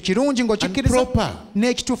 good, ekirungi ng'okikkiriza,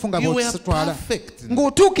 n'ekituufu nga bw'okisitwala,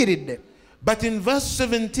 ng'otuukiridde. But in verse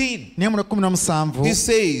 17, he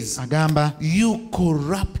says, agamba, you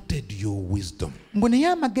corrupted your wisdom. What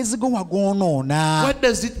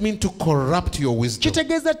does it mean to corrupt your wisdom? It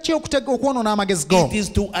is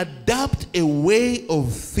to adapt a way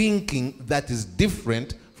of thinking that is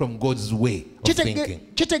different from God's way of thinking.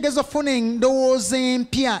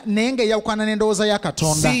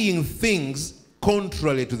 Seeing things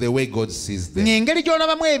contrary to the way God sees them.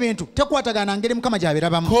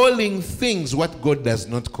 Calling things what God does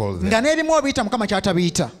not call them.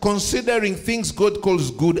 Considering things God calls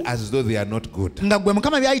good as though they are not good.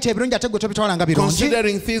 Considering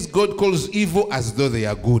things God calls evil as though they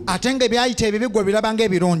are good.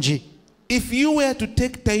 If you were to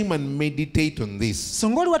take time and meditate on this,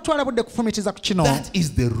 that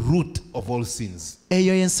is the root of all sins.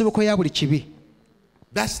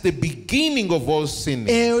 That's the beginning of all sin.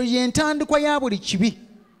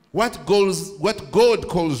 What God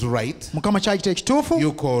calls right, you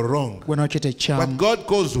call wrong. What God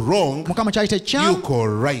calls wrong, you call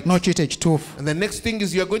right. And the next thing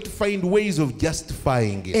is you are going to find ways of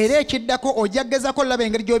justifying it.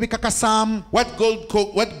 What God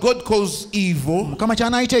calls evil,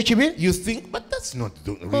 you think, but that's not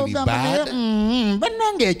really bad. I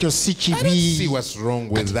don't see what's wrong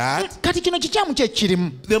with that.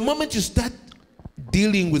 The moment you start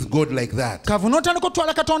dealing with God like that,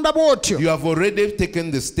 you have already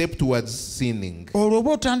taken the step towards sinning. There's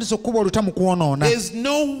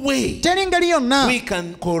no way we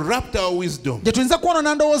can corrupt our wisdom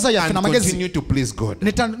and continue to please God.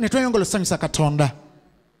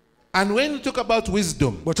 And when we talk about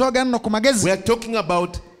wisdom, we are talking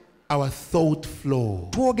about our thought flow,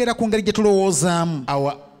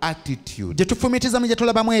 our attitude,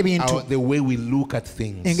 the way we look at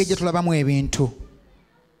things.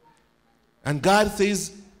 And God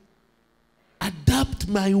says, adapt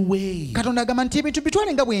my way.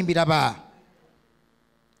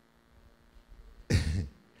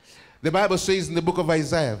 The Bible says in the book of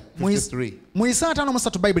Isaiah 53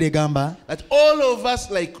 that all of us,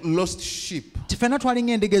 like lost sheep,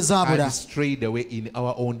 are strayed away in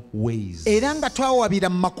our own ways.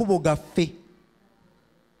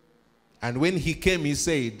 And when he came, he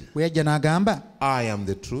said, I am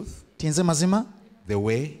the truth, the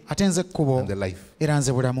way, and the life.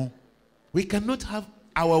 We cannot have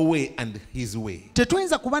our way and his way.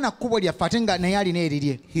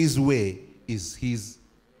 His way is his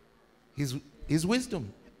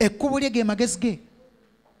wisdom.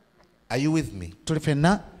 Are you with me?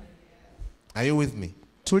 Are you with me?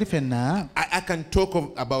 I can talk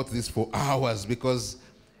about this for hours because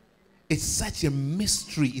it's such a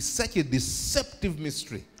mystery. It's such a deceptive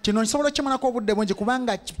mystery. But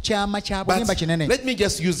let me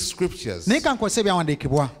just use scriptures. And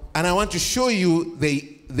I want to show you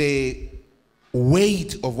the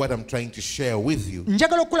weight of what I'm trying to share with you. In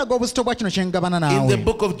the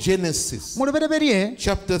book of Genesis,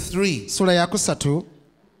 chapter 3,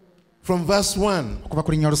 from verse 1,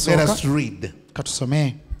 let us read.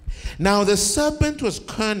 Now the serpent was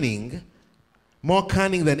cunning, more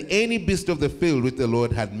cunning than any beast of the field which the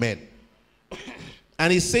Lord had made.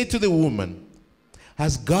 And he said to the woman,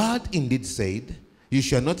 has God indeed said, you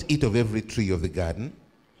shall not eat of every tree of the garden?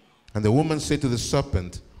 And the woman said to the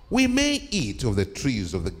serpent, we may eat of the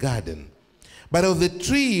trees of the garden, but of the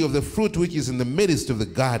tree of the fruit which is in the midst of the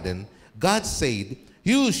garden, God said,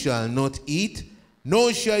 you shall not eat,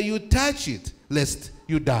 nor shall you touch it, lest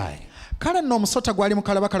you die. Kale nno omusota gwali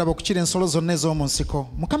mukalabakalaba okukira ensolo zonna ez'omu nsiko.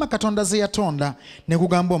 Mukama Katonda ze yatonda ne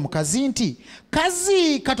kugamba omukazi nti,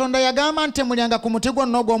 kazi Katonda yagamba nti temulyanga ku muti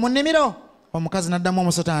gwonna ogw'omu nnimiro? Omukazi n'addamu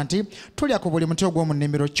omusota nti, tulya ku buli muti ogw'omu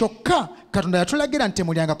nnimiro, kyokka Katonda yatulagira nti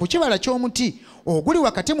temulyanga ku kibala ky'omuti oguli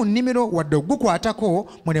wakati mu nnimiro wadde ogukwatako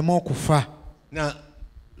muleme okufa. Now,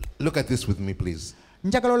 look at this with me, please.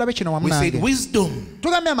 We said wisdom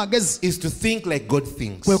is to think like God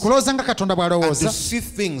thinks, and to see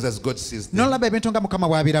things as God sees them,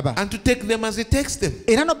 and to take them as He takes them.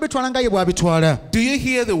 Do you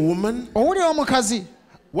hear the woman?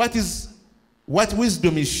 What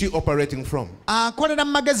wisdom is she operating from?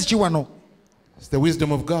 It's the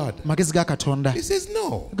wisdom of God. He says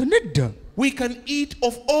no. We can eat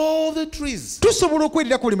of all the trees except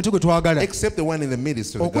the one in the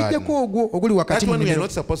midst of the garden. That one we are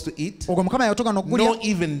not supposed to eat, nor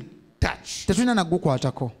even touch.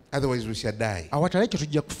 Otherwise we shall die.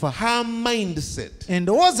 Her mindset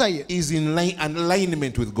is in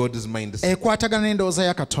alignment with God's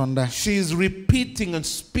mindset. She is repeating and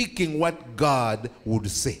speaking what God would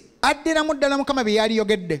say.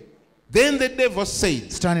 Then the devil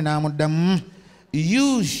said,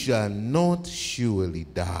 you shall not surely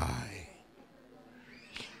die.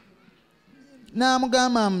 Now,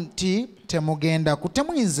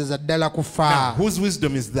 whose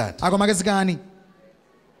wisdom is that?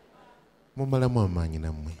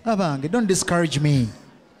 Don't discourage me.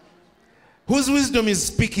 Whose wisdom is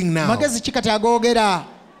speaking now?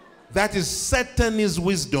 That is Satan's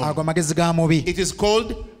wisdom. It is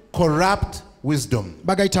called corrupt wisdom.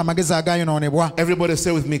 Everybody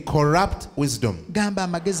say with me, corrupt wisdom.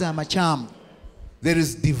 There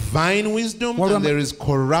is divine wisdom and there is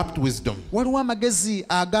corrupt wisdom. God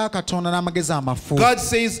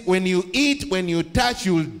says when you eat, when you touch,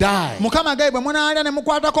 you will die.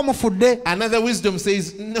 Another wisdom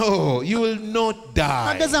says, no, you will not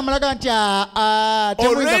die.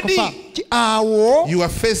 Already you are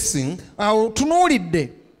facing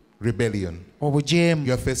rebellion.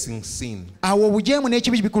 You are facing sin.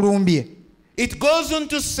 It goes on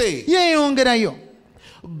to say,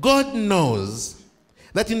 God knows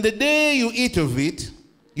that in the day you eat of it,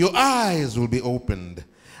 your eyes will be opened,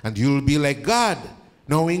 and you will be like God,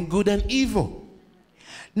 knowing good and evil.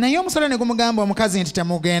 Naye omusolo ne gumugamba omukazi nti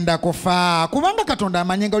temugenda kufa kubanga Katonda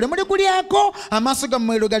amanyi nga muli kulyako amaaso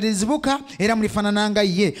gammwe galizibuka era mulifaanana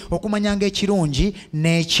ye okumanyanga ekirungi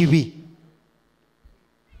n'ekibi.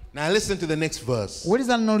 Now listen to the next verse.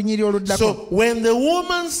 Wuliriza n'olunyiri oluddako. So when the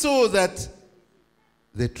woman saw that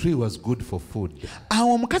the tree was good for food.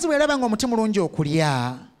 Awo omukazi bwe yalaba nga omuti mulungi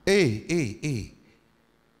okulya.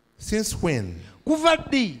 Since when? Kuva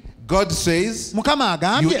ddi? God says, Mukama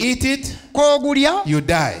agambye, you eat it, k'ogulya, you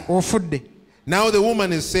die. Ofudde. Now the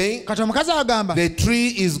woman is saying, kati omukazi agamba, the tree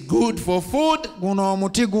is good for food. Guno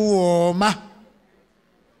omuti guwooma.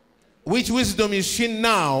 Which wisdom is she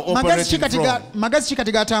now operating from? Magezi ki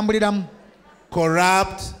kati gatambuliramu?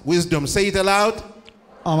 Corrupt wisdom. Say it aloud.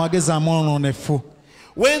 Amagezi amwonoonefu.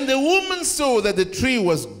 When the woman saw that the tree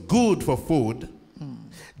was good for food,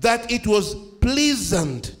 that it was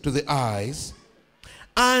pleasant to the eyes,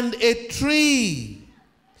 and a tree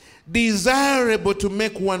desirable to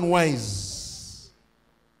make one wise,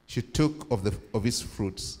 she took of its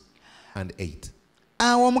fruits and ate.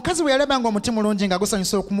 Awo omukazi bwe yalaba nga omuti mulungi nga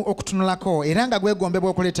gusanyusa okutunulako era nga gwegombebwa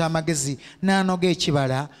okuleeta amagezi n'anoga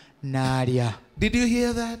ekibala n'alya. Did you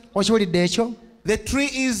hear that? Okiwulidde ekyo? The tree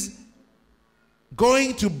is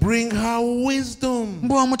going to bring her wisdom.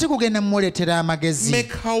 Mbwe omuti gugenda mumuleetera amagezi.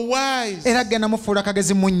 Make her wise. Era genda mufuula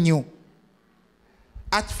kagezi munnyo.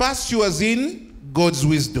 At first she was in God's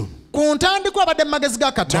wisdom. Ku ntandikwa abadde mu magezi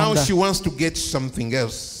ga Katonda. Now she wants to get something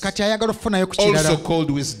else. Kati ayagala okufunayo ku kirala. Also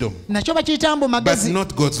called wisdom. Nakyo bakiyita mbu magezi. But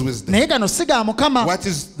not God's wisdom. Naye gano si ga Mukama. What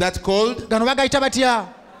is that called? Gano bagayita batya?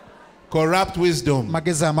 Corrupt wisdom.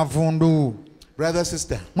 Magezi amavundu. Brother,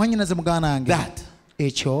 sister. Mwannyinaze muganda wange. That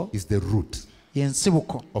ekyo is the root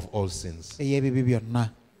y'ensibuko of all sins. Ey'ebibi byonna.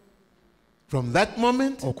 From that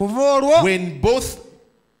moment, okuva olwo, when both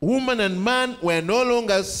woman and man were no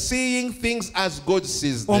longer seeing things as God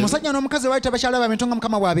sees them, omusajja n'omukazi baali tebakyalaba bintu nga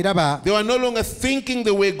Mukama bw'abiraba. They were no longer thinking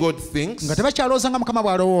the way God thinks. Nga tebakyalowooza nga Mukama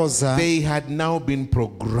bw'alowooza. They had now been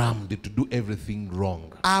programmed to do everything wrong.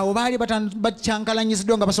 Awo baali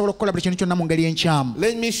bakyankalanyiziddwa nga basobola okukola buli kintu kyonna mu ngeri enkyamu.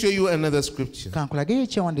 Let me show you another scripture. Kankulage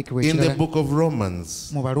ekyawandiikibwa In the ekirala. book of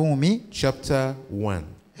Romans, mu Baluumi, chapter 1.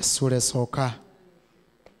 essula esooka.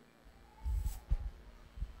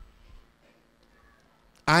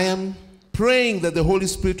 I am praying that the Holy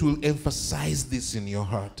Spirit will emphasize this in your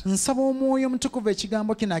heart. Nsaba Omwoyo Omutukuvu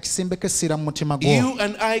ekigambo kino akisimbeko essira mu mutima gwo. You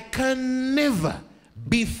and I can never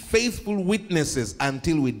be faithful witnesses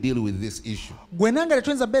until we deal with this issue. Gwe nange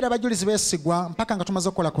tetuyinza beera abajulizi beesigwa mpaka nga tumaze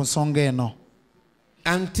okukola ku nsonga eno.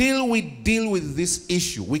 Until we deal with this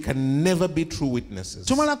issue, we can never be true witnesses.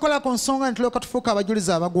 Tumala kukola ku nsonga ntulyoka tufuuka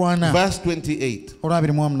abajulizi abagwana. Verse 28.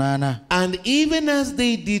 Olwabiri mu 28. And even as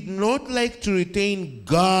they did not like to retain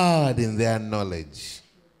God in their knowledge,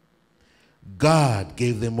 God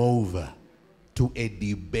gave them over to a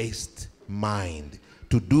debased mind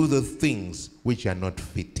to do the things which are not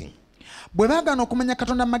fitting. Bwe baagaana okumanya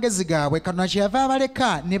Katonda mu magezi gaabwe, Katonda kyeyava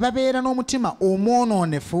abaleka ne babeera n'omutima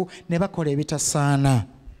omwonoonefu ne bakola ebitasaana.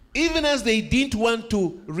 Even as they didn't want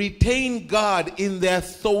to retain God in their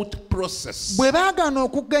thought process. Bwe baagaana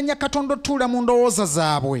okuganya Katonda otuula mu ndowooza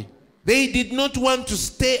zaabwe. They did not want to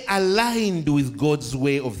stay aligned with God's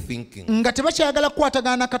way of thinking. Nga tebakyagala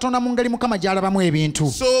kukwatagana Katonda mu ngeri Mukama gy'alabamu ebintu.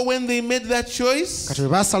 So when they made that choice, kati bwe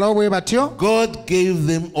baasalawo bwe batyo, God gave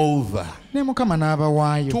them over. Ne Mukama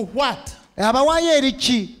n'abawaayo. To what? Abawaayo eri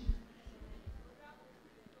ki?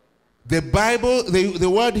 The Bible, the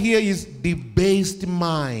word here is debased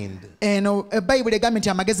mind. Eno Bible egambye nti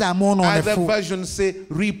amagezi amwonoonefu. Other versions say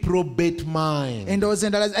reprobate mind. Endowooza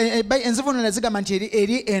endala enzivu endala zigamba nti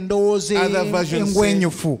eri endowooza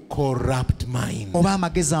engwenyufu. Corrupt mind. Oba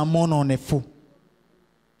amagezi amwonoonefu.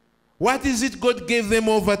 What is it God gave them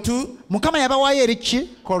over to? Mukama yabawaayo eri ki?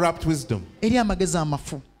 Corrupt wisdom. Eri amagezi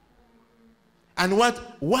amafu. And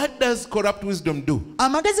what does corrupt wisdom do?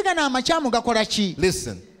 Amagezi gano amakyamu gakola ki?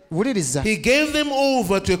 Listen. Wuliriza. He gave them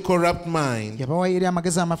over to a corrupt mind yabawaayo eri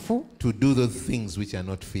amagezi amafu to do the things which are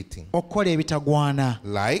not fitting. Okukola ebitagwana.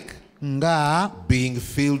 Like nga being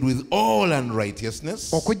filled with all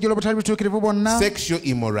unrighteousness, okujjula obutali butuukirivu bwonna, sexual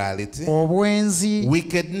immorality, obwenzi,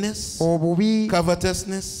 wickedness, obubi,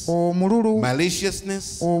 covetousness, omululu,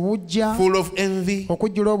 maliciousness, obujja, full of envy,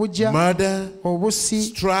 okujjula obujja, murder, obusi,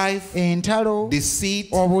 strife, entalo,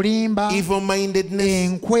 deceit, obulimba, evil-mindedness.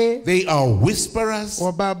 enkwe, They are whisperers,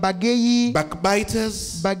 bageyi,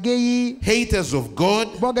 backbiters, bageyi, haters of God,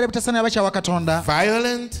 boogera ebitasaanira bakyawa Katonda,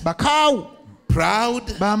 violent, bakaawu, proud,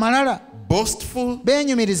 bamalala, boastful,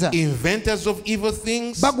 inventors of evil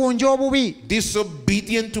things,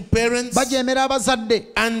 disobedient to parents,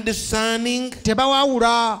 undiscerning,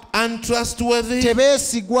 untrustworthy,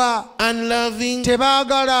 unloving,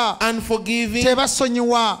 unforgiving,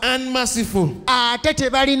 unmerciful.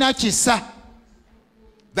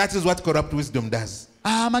 That is what corrupt wisdom does.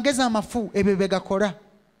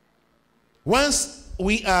 Once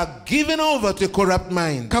we are given over to a corrupt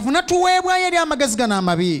mind,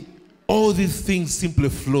 all these things simply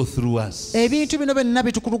flow through us. Do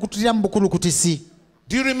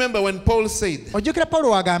you remember when Paul said,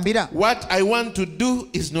 what I want to do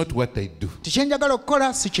is not what I do, and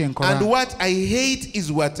what I hate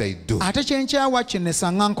is what I do.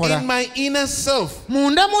 In my inner self,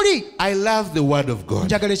 I love the word of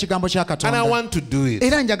God and I want to do it,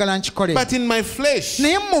 but in my flesh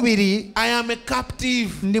I am a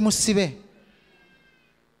captive.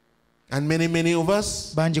 And many of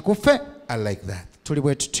us are like that. We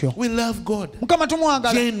love God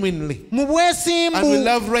genuinely, and we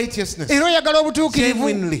love righteousness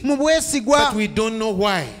genuinely, but we don't know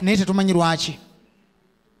why.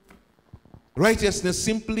 Righteousness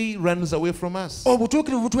simply runs away from us. What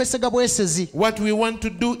we want to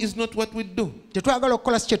do is not what we do.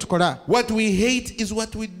 What we hate is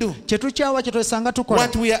what we do.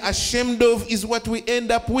 What we are ashamed of is what we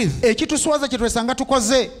end up with.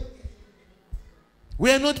 We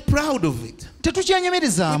are not proud of it. We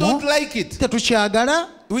don't like it.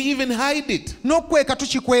 We even hide it.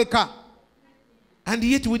 And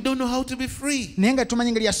yet we don't know how to be free.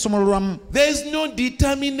 There is no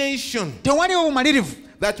determination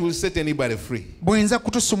that will set anybody free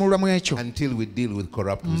until we deal with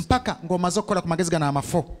corrupt wisdom.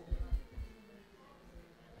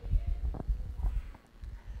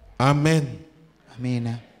 Amen.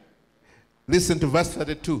 Listen to verse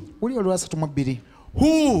 32.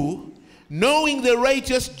 Who, knowing the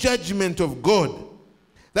righteous judgment of God,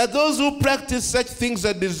 that those who practice such things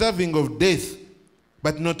are deserving of death,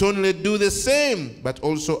 but not only do the same, but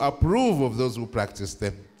also approve of those who practice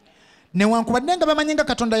them. Newankubadde nga bamanyi nga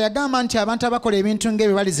Katonda yagamba nti abantu abakola ebintu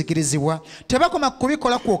ng'ebyo balizikirizibwa, tebakoma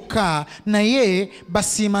kubikola kwokka, naye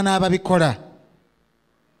basiima n'ababikola.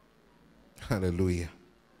 Hallelujah.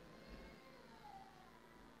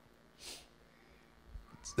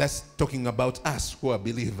 That's talking about us who are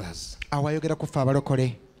believers.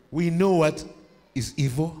 We know what is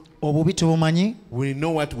evil. We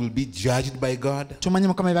know what will be judged by God. We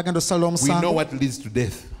know what leads to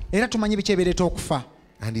death.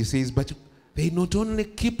 And he says, but they not only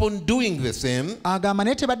keep on doing the same,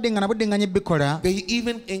 they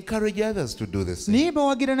even encourage others to do the same.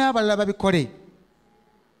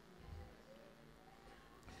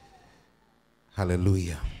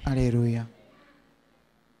 Hallelujah. Hallelujah.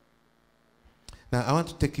 Now I want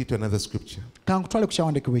to take you to another scripture.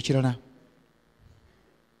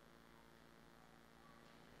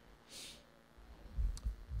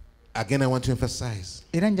 Again, I want to emphasize,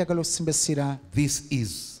 this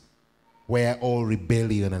is where all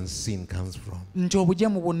rebellion and sin comes from.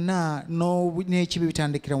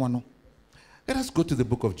 Let us go to the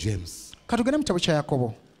book of James.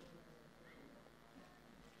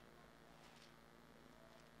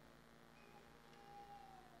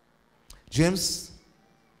 James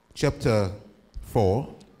chapter 4.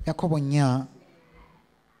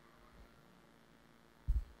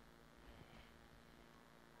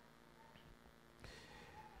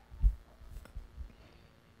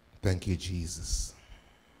 Thank you, Jesus.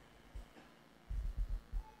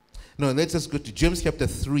 No, let us go to James chapter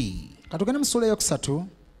 3.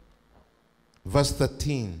 Verse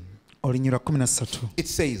 13. It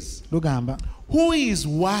says, who is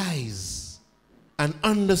wise and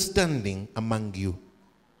understanding among you?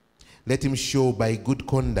 Let him show by good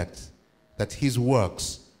conduct that his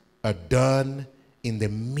works are done in the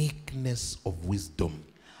meekness of wisdom.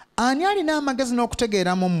 Ani alina amagezi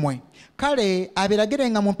n'okutegeera mu mmwe, kale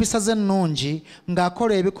abiragirenga mu mpisa ze ennungi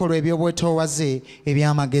ng'akola ebikolwa eby'obwetoowaze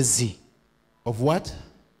eby'amagezi. Of what?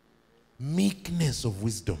 Meekness of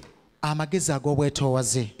wisdom. Amagezi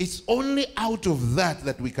ag'obwetoowaze. It's only out of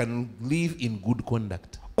that we can live in good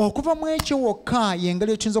conduct. Okuva mu ekyo wokka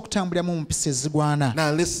y'engeri tuyinza okutambuliramu mu mpisa ezigwana.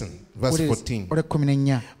 Now listen, verse 14.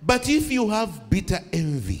 But if you have bitter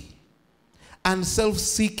envy and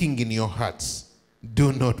self-seeking in your hearts,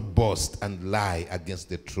 do not boast and lie against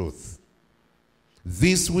the truth.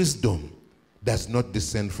 This wisdom does not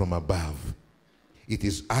descend from above. It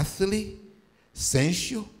is earthly,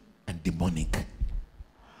 sensual, and demonic.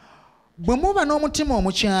 bwe muba n'omutima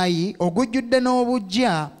omukyayi ogujjudde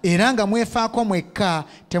n'obujja era nga mwefaako mwekka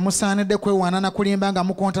temusaanidde kwewaana kulimba nga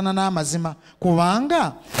mukontana n'amazima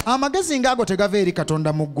kubanga amagezi ng'ago tegava eri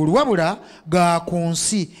Katonda mu ggulu wabula ga ku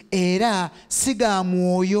nsi era si ga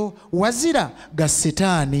mwoyo wazira ga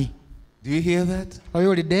Setaani. Do you hear that?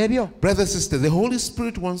 Oyolidde ebyo? Brother, sister, the Holy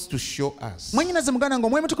Spirit wants to show us Mwenyinaze muganda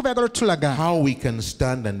ng'Omwoyo Mutukuvu ayagala otulaga how we can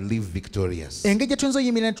stand and live victorious. engeri gye tuyinza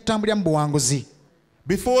oyimirira ne tutambulira mu buwanguzi.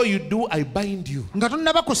 Before you do, I bind you. Nga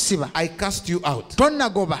tonnaba kusiba, I cast you out.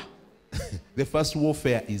 tonnagoba. The first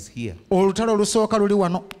warfare is here Olutalo olusooka luli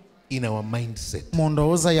wano in our mindset. mu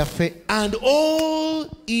ndowooza yaffe. And all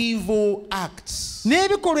evil acts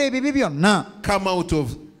N'ebikolwa ebibi byonna come out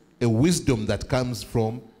of a wisdom that comes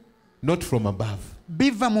from, not from above.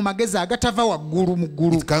 biva mu magezi agatava waggulu mu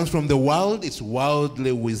ggulu. It comes from the world, it's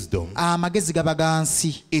worldly wisdom. Amagezi gaba ga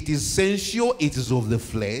nsi, It is sensual, it is of the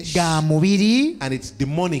flesh, ga mubiri and it's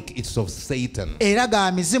demonic, it's of Satan. era ga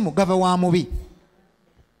mizimu, gava wa mubi.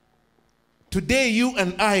 Today, you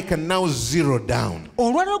and I can now zero down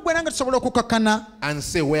Olwaliro gwe nange tusobola okukakkana and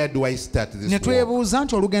say, where do I start ne this walk? twebuuza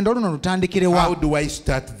nti olugendo luno lutandikire How wa? do I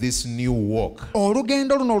start this new walk?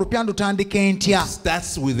 Olugendo luno olupya ndutandike ntya? It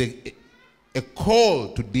starts with a call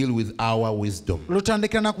to deal with our wisdom.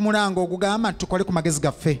 Lutandikira na ku mulango ogugamba nti tukole ku magezi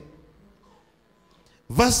gaffe.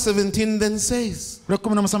 Verse 17 then says,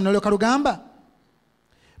 Lw'ekkumi n'omusanvu n'olyoka lugamba,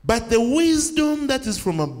 but the wisdom that is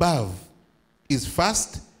from above is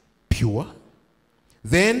first pure,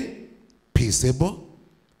 then peaceable,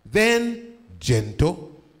 then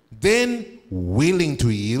gentle, then willing to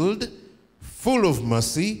yield, full of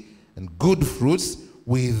mercy and good fruits,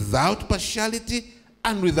 without partiality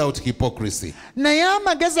and without hypocrisy. naye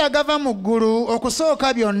amagezi agava mu ggulu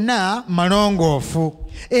okusooka byonna malongoofu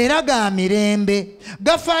era ga mirembe,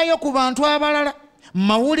 gafaayo ku bantu abalala,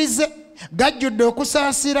 mawulize, gajjudde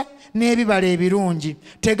okusaasira n'ebibala ebirungi,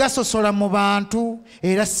 tegasosola mu bantu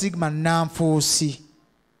era si mannanfuusi.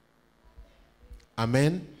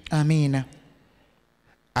 Amen. Amiina.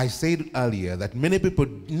 I said earlier that many people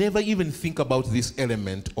never even think about this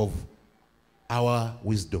element of our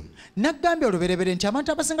wisdom. Naggambye olubereberye nti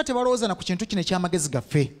abantu abasinga tebalowooza na ku kintu kino eky'amagezi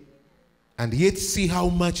gaffe. And yet see how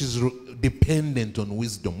much is dependent on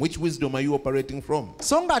wisdom. Which wisdom are you operating from?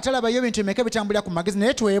 So nga atalabayo ebintu emeka bitambulira ku magezi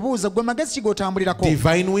naye twebuuza gwe magezi ki g'otambulirako?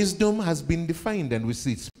 Divine wisdom has been defined and we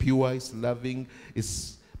see it's pure, it's loving,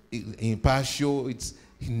 it's impartial, it's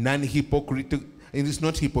non-hypocritical, and it's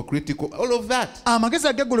not hypocritical, all of that. Amagezi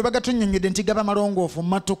ag'eggulu bagatunnyonnyodde nti gaba malongoofu,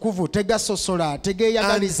 matukuvu, tegasosola,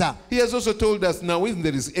 tegeeyagaliza. He has also told us now when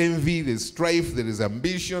there is envy, there's strife, there is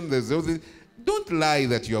ambition, there's all this. Don't lie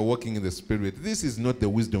that you are walking in the Spirit. This is not the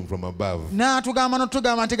wisdom from above. N'atugamba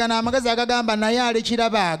n'otugamba nti gano amagezi agagamba naye ali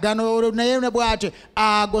kiraba gano naye ne bw'ate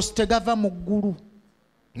ago tegava mu ggulu.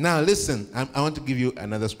 Now listen, I want to give you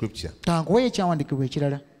another scripture. Kankuweyo ekyawandiikibwa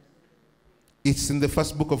ekirala. It's in the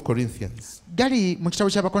first book of Corinthians. Gali mu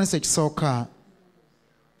kitabo ky'Abakolinso ekisooka.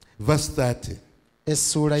 Verse 30.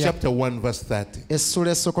 Chapter 1 verse 30.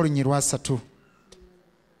 Essuula esooka olunnyi lwa 3.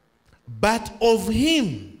 But of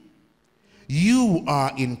him you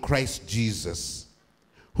are in Christ Jesus,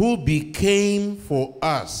 who became for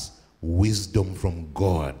us wisdom from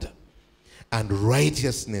God, and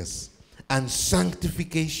righteousness, and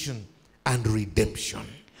sanctification, and redemption.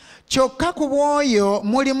 Kyokka ku bw'oyo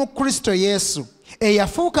muli mu Kristo Yesu,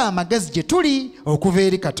 eyafuuka amagezi gye tuli okuva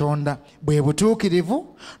eri Katonda, bwe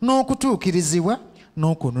butuukirivu n'okutuukirizibwa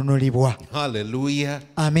n'okununulibwa. Hallelujah.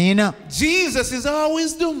 Amiina. Jesus is our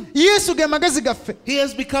wisdom. Yesu ge magezi gaffe. He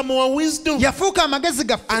has become our wisdom. Yafuuka amagezi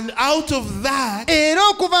gaffe. And out of that, era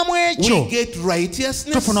okuva mu ekyo we get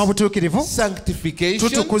righteousness, tufuna obutuukirivu, sanctification,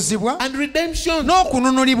 tutukuzibwa and redemption.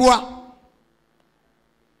 n'okununulibwa.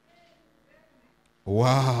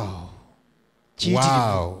 Wow.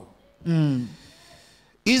 Wow.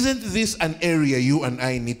 Isn't this an area you and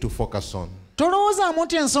I need to focus on? Tolowoozaamu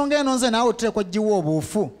nti ensonga eno nze naawe oteekwa giwa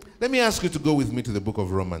obuufu. Let me ask you to go with me to the book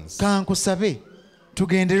of Romans. Kankusabe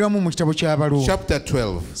tugendereramu mu kitabo ky'Abaluumi Chapter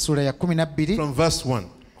 12. ssuula ya 12 From verse 1.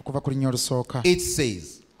 okuva ku linnya olusooka. It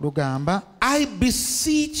says, Lugamba, I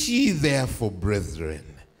beseech ye therefore, brethren,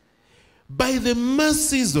 by the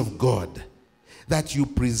mercies of God, that you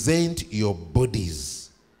present your bodies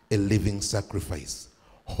a living sacrifice,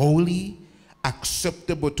 holy,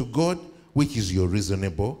 acceptable to God, which is your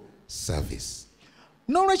reasonable service.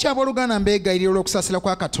 n'olwekyo abooluganda mbeegayirira olw'okusaasira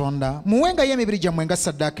kwa Katonda muwengayo emibiri gyammwe nga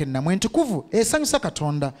ssaddaaka ennamu entukuvu esanyusa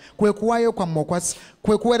Katonda, kwe kuwaayo kwammwe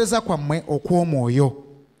kwe kuweereza kwammwe okw'omwoyo.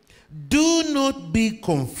 Do not be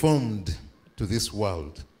conformed to this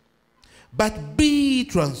world, but be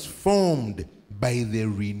transformed by the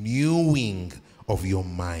renewing of your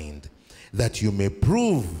mind, that you may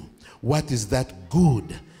prove what is that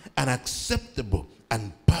good and acceptable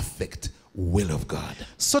and perfect will of God.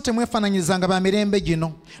 So temwefaananyizanga ba mirembe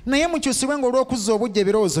gino naye mukyusibwenga olw'okuzza obujja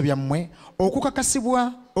ebirowoozo byammwe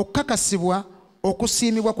okukakasibwa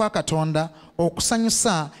okusiimibwa kwa Katonda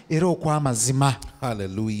okusanyusa era okw'amazima.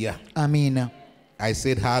 Hallelujah. Amina. I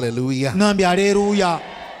said hallelujah. Nambi haleluya.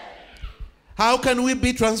 How can we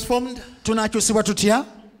be transformed? Tunakyusibwa tutya?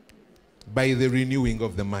 By the renewing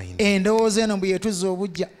of the mind. Endowooza eno bwe yetuzza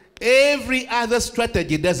obujja. Every other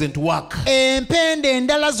strategy doesn't work. Empende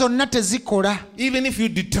endala zonna tezikola. Even if you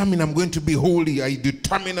determine I'm going to be holy, I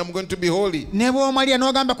determine I'm going to be holy. Ne bw'omalira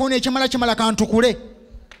n'ogamba kuno ekimala kantukule.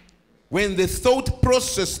 When the thought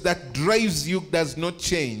process that drives you does not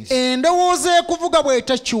change, endowooza ekuvuga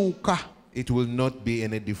bw'etakyuka, it will not be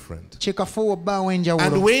any different. Kikafuuwa obbaawo enjawulo.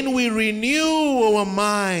 And when we renew our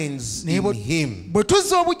minds in Him, bwe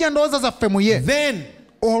tuzza obujja ndowooza zaffe mu ye, then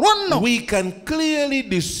olwonno we can clearly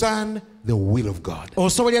discern the will of God.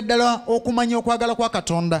 Osobolera ddala okumanya okwagala kwa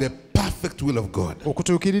Katonda. The perfect will of God.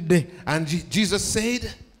 Okutuukiridde. And Jesus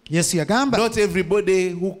said, Yesu yagamba, not everybody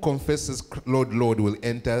who confesses Lord, Lord will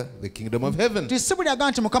enter the kingdom of heaven. Si buli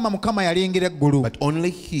agamba nti Mukama Mukama yaliyingira eggulu. But only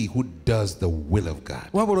he who does the will of God.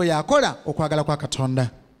 Wabula oyo akola okwagala kwa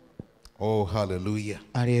Katonda. Oh, hallelujah.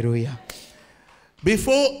 Hallelujah.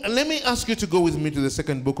 Before, let me ask you to go with me to the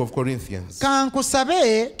second book of Corinthians.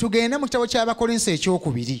 Kankusabe tugende mu kitabo ky'Abakolinso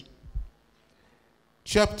ekyokubiri.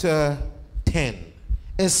 Chapter 10.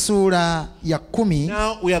 Essuula ya 10.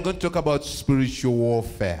 Now we are going to talk about spiritual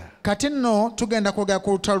warfare. Kati nno tugenda kwogera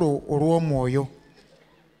ku lutalo olw'omwoyo.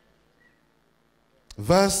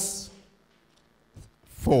 Verse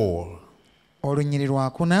 4. Olunyiri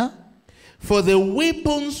lwakuna. For the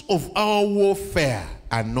weapons of our warfare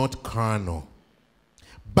are not carnal,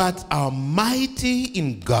 but are mighty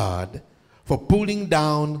in God for pulling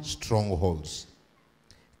down strongholds,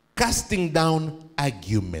 casting down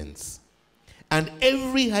arguments, and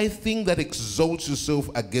every high thing that exalts itself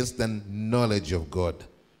against the knowledge of God,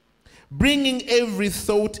 bringing every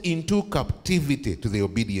thought into captivity to the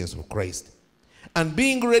obedience of Christ, and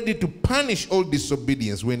being ready to punish all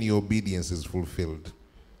disobedience when your obedience is fulfilled.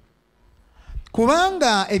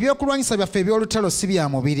 Kubanga ebyokulwanyisa byaffe eby'olutalo si bya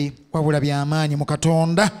mubiri wabula by'amaanyi mu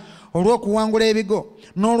Katonda olw'okuwangula ebigo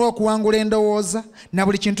n'olw'okuwangula endowooza na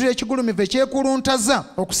buli kintu ekigulumivu ekyekuluntaza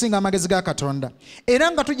okusinga amagezi ga Katonda,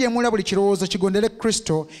 era nga tujeemula buli kirowoozo kigondere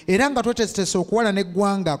Kristo, era nga tweteeseteese okuwalana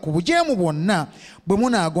eggwanga ku bujeemu bwonna bwe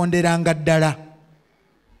munaagonderanga ddala.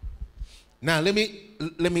 Now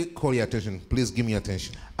let me call your attention. Please give me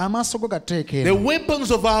attention. Amaaso go gateeke. The weapons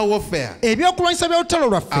of our warfare ebyokulwanyisa by'olutalo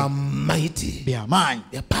lwaffe are mighty. By'amaanyi.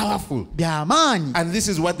 They're powerful. By'amaanyi. And this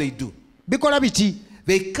is what they do. Bikola biti.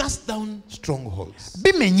 They cast down strongholds.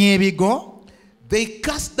 Bimenya ebigo. They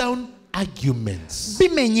cast down arguments.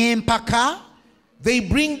 Bimenya empaka. They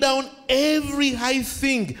bring down every high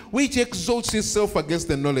thing which exalts itself against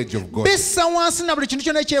the knowledge of God. Bissa wansi na buli kintu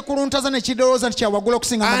kyonna ekyekuluntaza ne kidowooza nti kyawaggula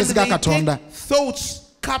okusinga amagezi ga Katonda. And they take thoughts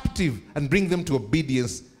captive and bring them to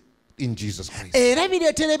obedience in Jesus Christ. Era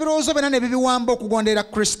bireetera ebirowoozo byonna ne bibiwamba okugondera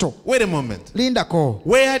Kristo. Wait a moment. Lindako.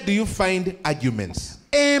 Where do you find arguments?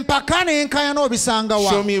 Empaka n'enkaayana obisanga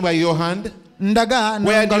wa? Show me by your hand. Ndaga.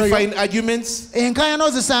 Where do you find arguments? Enkaayana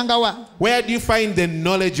ozisanga wa? Where do you find the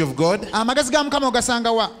knowledge of God? Amagezi ga Mukama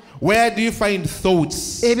ogasanga wa? Where do you find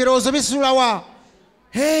thoughts? Ebirowoozo bisula wa?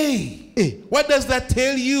 Hey, what does that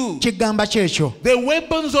tell you? Kigamba kyekyo. The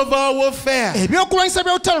weapons of our warfare ebyokulwanyisa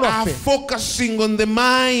by'olutalo are lwaffe focusing on the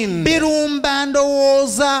mind. birumba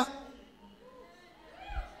ndowooza.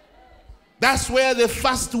 That's where the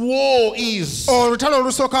first war is. Olutalo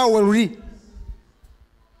olusookawo we luli.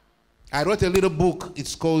 I wrote a little book.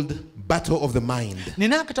 It's called Battle of the Mind.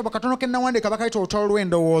 Nina akatabo katono ke nawandiika bakayita olutalo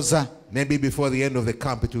lw'endowooza. Maybe before the end of the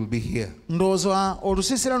camp it will be here. Ndowooza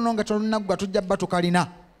olusiisira luno nga tolunaggwa tujja bba tukalina.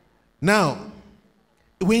 Now,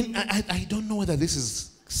 when I don't know whether this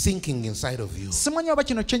is sinking inside of you. Simanyi oba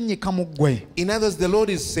kino kyennyika mu ggwe. In others, the Lord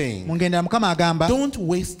is saying, Mungendera Mukama agamba, don't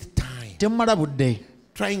waste time temumala budde.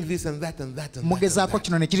 trying this and that and that and Mugezaako that.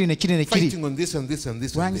 kino ne kiri ne kiri ne kiri. Fighting on this and this and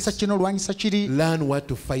this and Lwanyisa this. kino lwanyisa kiri. Learn what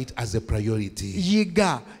to fight as a priority.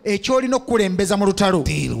 Yiga ekyolina okukulembeza mu lutalo.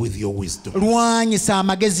 Deal with your wisdom. Lwanyisa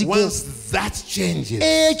amagezi go. Once that changes,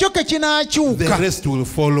 Ekyo ke the kinaakyuka. rest will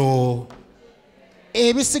follow.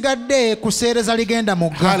 Ebisigadde kuseereza ligenda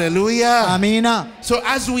mugga. Hallelujah. Amiina. So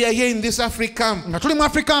as we are here in this Africamp, Nga tuli mu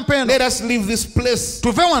Africamp eno. let us leave this place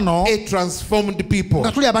Tuve wano a transformed people.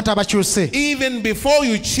 nga tuli abantu abakyuse. Even before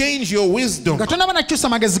you change your wisdom. Nga tonaba nakyusa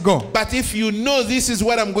amagezi go. But if you know this is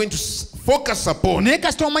what I'm going to focus upon, Naye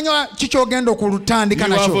kasita omanya kiki ogenda okulutandika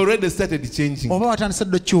you have nakyo. already started changing. Oba watandise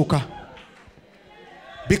dde okyuka.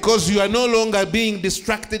 Because you are no longer being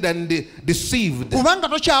distracted and deceived. Now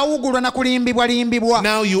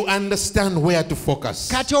you understand where to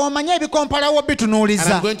focus. And I'm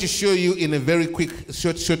going to show you in a very quick,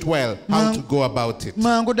 short while how to go about it.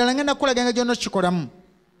 Now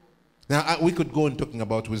we could go on talking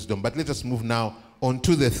about wisdom, but let us move now on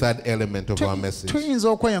to the third element of our message. The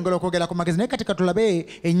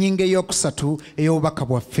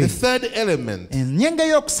third element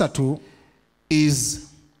is,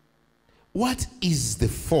 what is the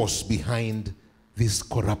force behind this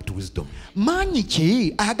corrupt wisdom?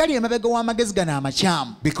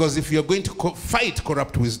 Because if you're going to fight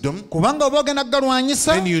corrupt wisdom, then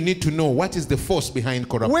you need to know what is the force behind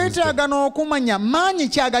corrupt wisdom.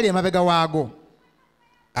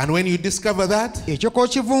 And when you discover that,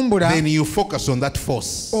 then you focus on that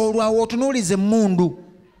force.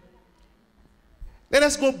 Let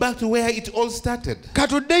us go back to where it all started.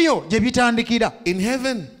 In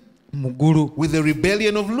heaven, with the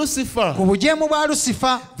rebellion of Lucifer.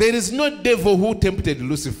 There is no devil who tempted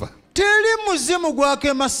Lucifer.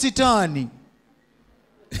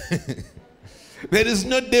 There is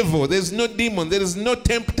no devil, there is no demon, there is no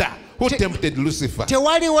tempter who tempted Lucifer.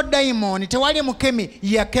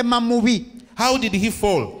 How did he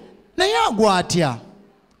fall?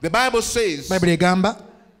 The Bible says,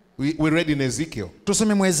 we read in Ezekiel,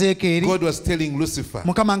 God was telling Lucifer,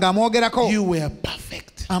 you were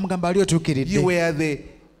perfect. You were the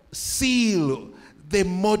seal, the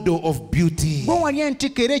model of beauty.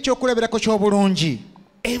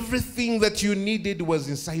 Everything that you needed was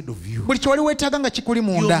inside of you. Your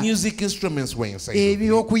music instruments were inside of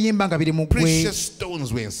you. Precious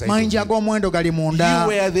stones were inside of you. You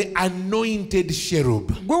were the anointed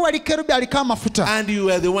cherub. And you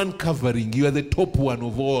were the one covering. You are the top one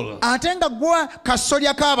of all.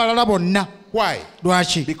 Why?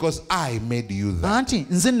 Because I made you that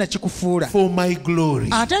for my glory.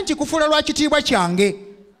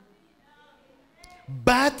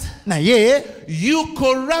 But you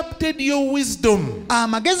corrupted your wisdom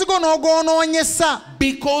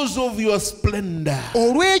because of your splendor.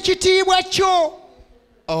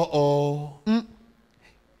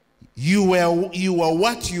 You were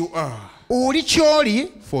what you are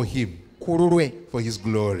for him, for his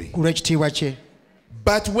glory.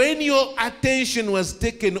 But when your attention was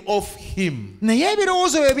taken off him and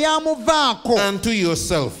to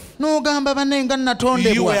yourself, you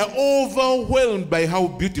were overwhelmed by how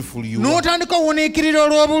beautiful you are,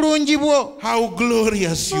 how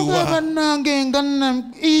glorious you are,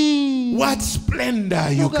 what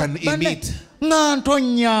splendor you can emit.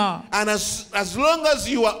 And as long as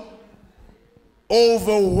you are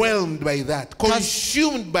overwhelmed by that,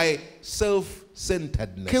 consumed by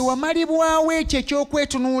self-centeredness,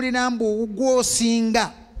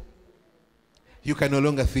 you can no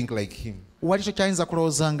longer think like him.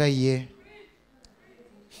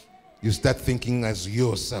 You start thinking as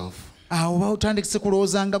yourself.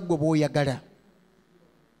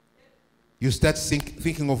 You start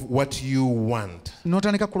thinking of what you want,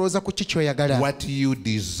 what you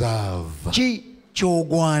deserve.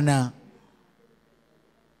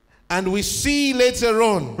 And we see later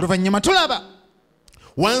on,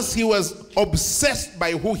 once he was obsessed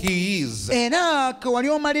by who he is,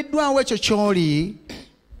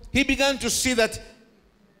 he began to see that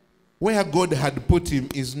where God had put him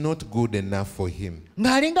is not good enough for him.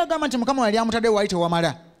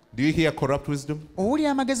 Do you hear corrupt wisdom?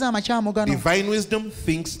 Divine wisdom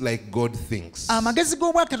thinks like God thinks.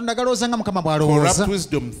 Corrupt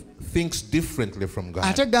wisdom thinks differently from God.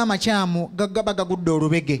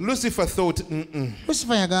 Lucifer thought, at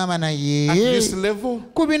this level,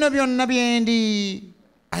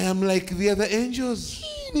 I am like the other angels.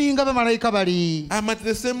 I'm at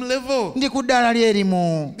the same level.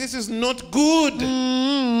 This is not good.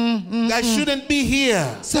 I shouldn't be here.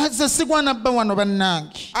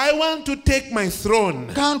 I want to take my throne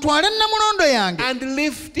and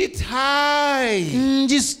lift it high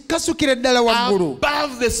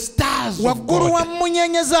above the stars of God.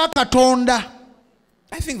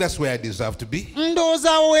 I think that's where I deserve to be. I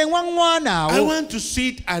want to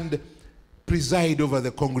sit and preside over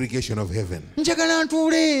the congregation of heaven.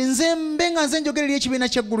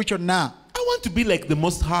 I want to be like the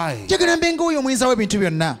Most High.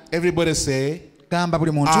 Everybody say,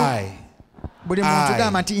 I,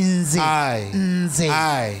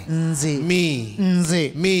 me,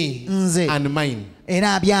 and mine.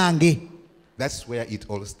 That's where it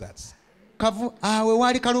all starts.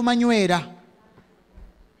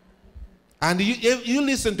 And you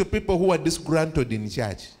listen to people who are disgruntled in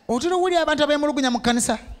church. It's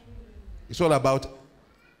all about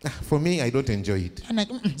For me, I don't enjoy it.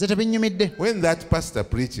 When that pastor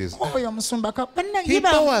preaches, he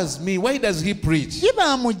bores me. Why does he preach?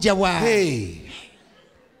 Hey.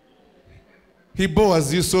 He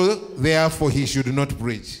bores you, so therefore he should not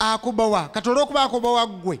preach.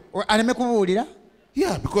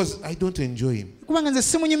 Yeah, because I don't enjoy him.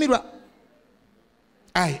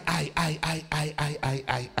 I.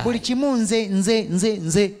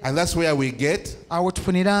 And that's where we get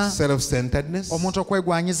self-centeredness,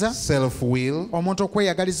 self-will,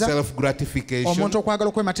 self-gratification,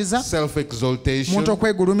 self-exaltation,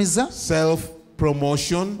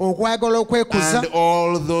 self-promotion, and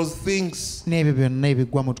all those things.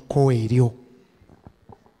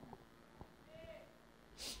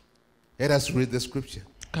 Let us read the scripture.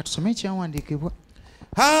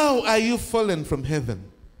 How are you fallen from heaven,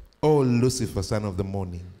 O Lucifer, son of the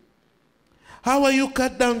morning? How are you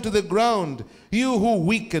cut down to the ground, you who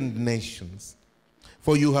weakened nations?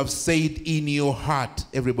 For you have said in your heart,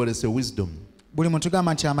 everybody say wisdom.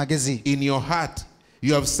 In your heart,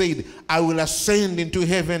 you have said, I will ascend into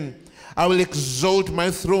heaven. I will exalt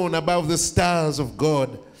my throne above the stars of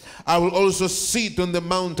God. I will also sit on the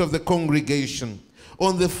mount of the congregation,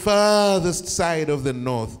 on the farthest side of the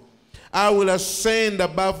north. I will ascend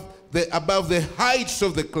above the heights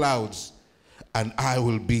of the clouds, and I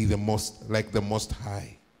will be like the Most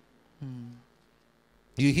High.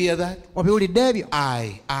 You hear that?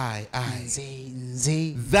 I.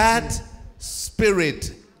 That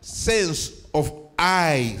spirit, sense of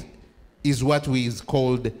I, is what is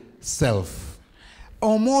called self.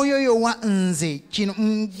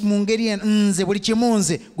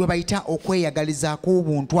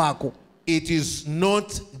 It is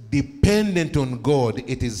not dependent on God,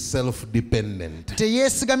 it is self-dependent.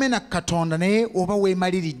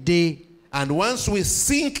 And once we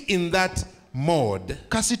sink in that mode,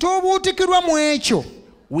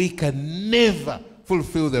 we can never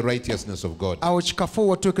fulfill the righteousness of God.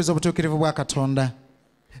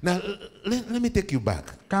 Now, let me take you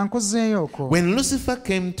back. When Lucifer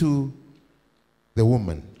came to the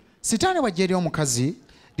woman,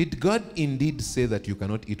 did God indeed say that you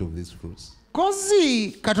cannot eat of these fruits?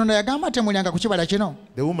 The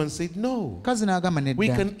woman said, no. We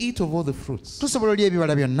can eat of all the fruits,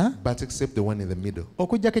 but except the one in the middle.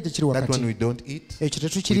 That one we don't eat, we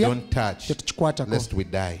don't touch, lest we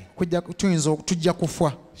die.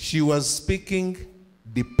 She was speaking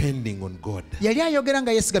depending on God.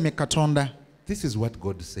 This is what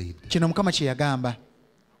God said.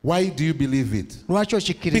 Why do you believe it?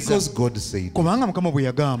 Because God said it.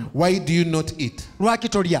 Why do you not eat?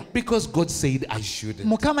 Because God said I shouldn't.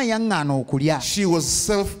 She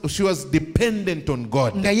was dependent on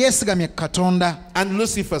God. And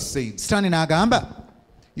Lucifer said,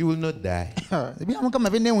 you will not die.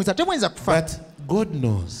 But God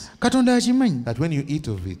knows that when you eat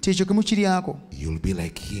of it, you'll be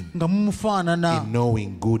like him in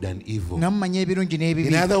knowing good and evil. In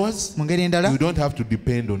other words, you don't have to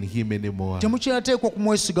depend on him anymore. You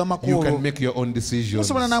can make your own decisions.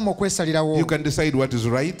 You can decide what is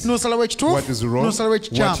right, what is wrong,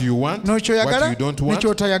 what you want, what you don't want,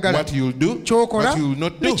 what you'll do, what you will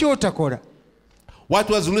not do. What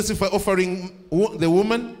was Lucifer offering the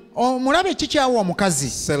woman?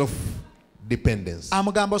 Self-dependence.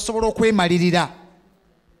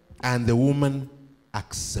 And the woman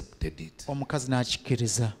accepted it.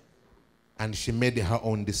 And she made her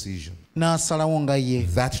own decision.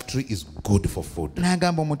 That tree is good for food. And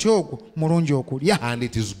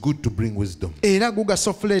it is good to bring wisdom.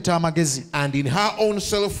 And in her own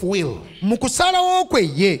self-will,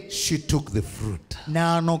 she took the fruit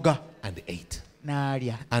and ate.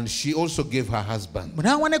 And she also gave her husband.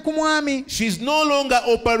 She's no longer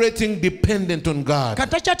operating dependent on God.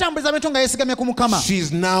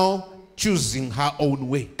 She's now choosing her own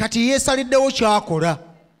way.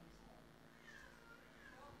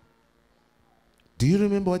 Do you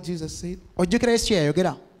remember what Jesus said?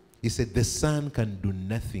 He said the son can do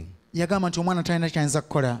nothing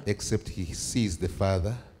except he sees the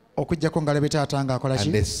Father. And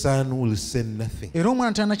the son will say nothing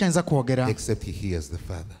except he hears the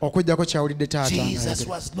Father. Jesus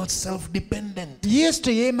was not self-dependent. He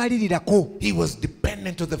was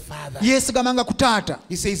dependent on the Father. He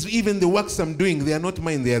says, even the works I'm doing, they are not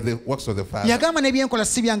mine, they are the works of the Father.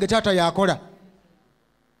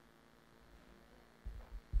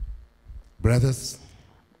 Brothers,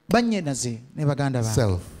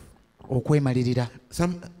 self.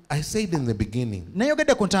 I said in the beginning,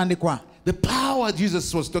 the power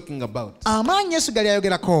Jesus was talking about,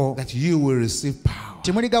 that you will receive power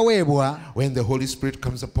when the Holy Spirit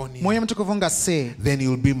comes upon you. Then you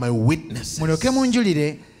will be my witnesses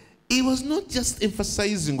He was not just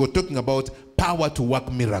emphasizing or talking about power to work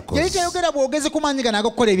miracles. As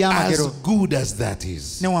good as that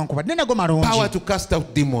is. Power to cast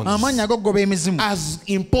out demons. As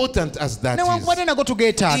important as that is.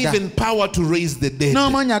 Even power to raise the dead.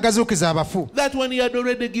 That one he had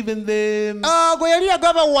already given them. You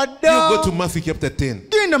go to Matthew chapter 10.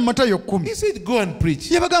 He said, go and preach.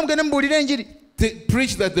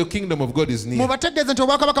 Preach that the kingdom of God is near. Heal the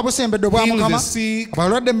sick,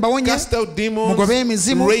 cast out demons,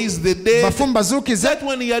 raise the dead. That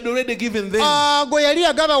one he had already given them.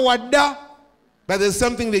 But there's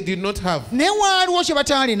something they did not have.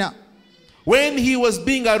 When he was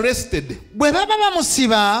being arrested,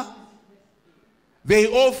 they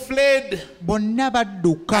all fled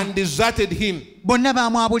and deserted him.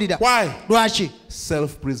 Why?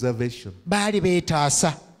 Self-preservation.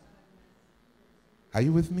 Are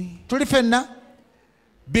you with me?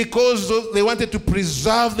 Because they wanted to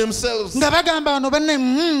preserve themselves, they were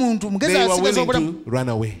willing to run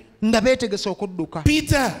away.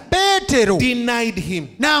 Peter denied him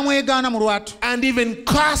and even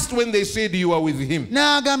cursed when they said you are with him.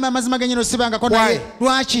 Why?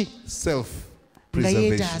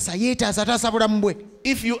 Self-preservation.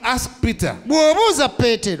 If you ask Peter,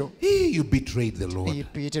 you betrayed the Lord. He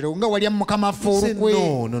said,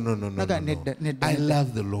 no. I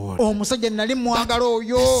love the Lord. But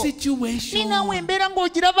the situation,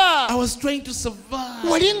 I was trying to survive.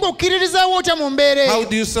 How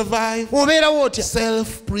do you survive?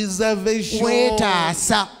 Self-preservation.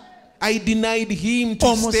 I denied him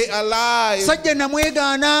to stay alive.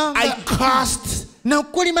 I cursed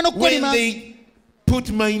when they put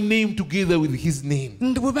my name together with his name.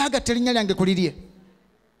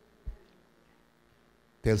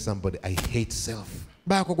 Tell somebody, I hate self.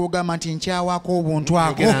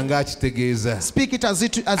 Speak it as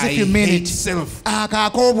if you mean it. Hate self.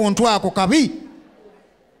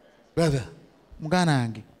 Brother,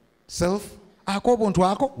 self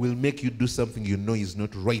will make you do something you know is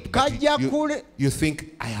not right, but you think,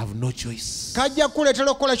 I have no choice.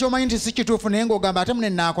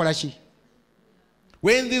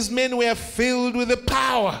 When these men were filled with the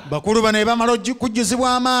power,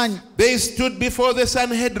 they stood before the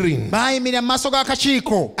Sanhedrin and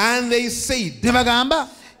they said,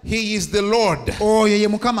 he is the Lord.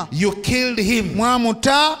 You killed him,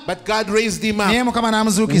 but God raised him up. We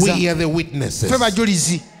are the witnesses.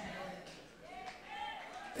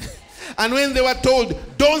 And when they were told,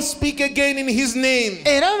 don't speak again in his name,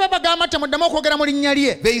 they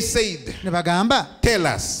said, tell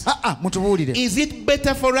us, is it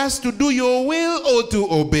better for us to do your will or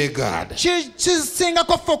to obey God?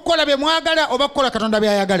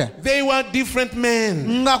 They were different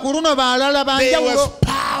men. There was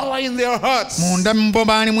power in their hearts to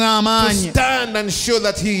stand and show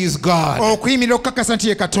that he is God.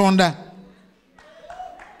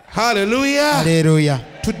 Hallelujah. Hallelujah.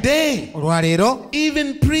 Today,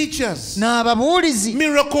 even preachers,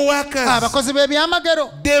 miracle workers,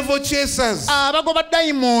 devil chasers,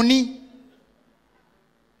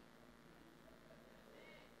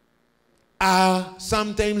 are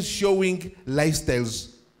sometimes showing lifestyles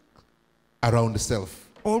around self.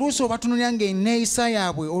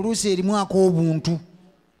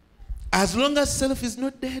 As long as self is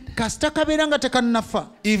not dead,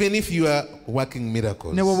 even if you are working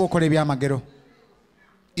miracles,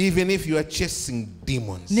 even if you are chasing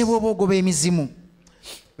demons, let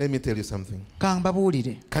me tell you something.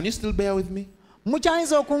 Can you still bear with me?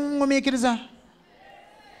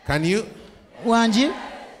 Can you?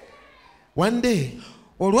 One day,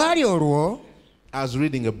 I was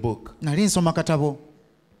reading a book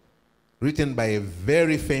written by a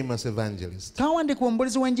very famous evangelist. And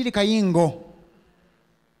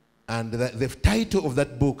the title of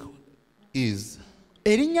that book is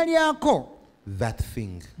That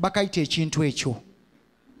Thing.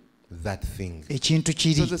 That Thing.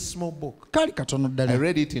 It was a small book. I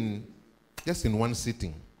read it just in one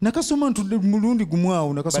sitting. But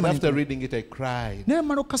after reading it, I cried.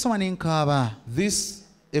 This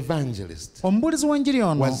evangelist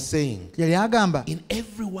was saying, in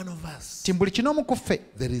every one of us,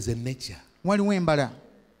 there is a nature.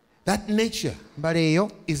 That nature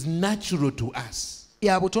is natural to us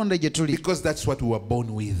because that's what we were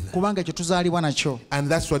born with, and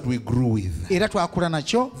that's what we grew with,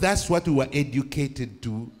 that's what we were educated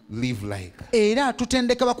to live like,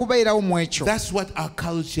 that's what our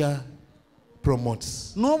culture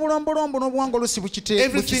promotes. Everything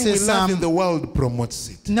we love in the world promotes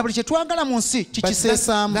it. But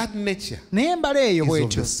that nature is of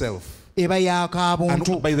the self.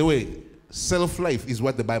 And by the way, self-life is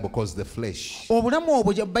what the Bible calls the flesh. The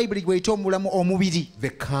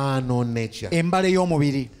carnal nature.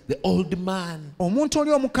 The old man.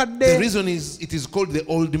 The reason is it is called the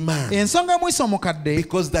old man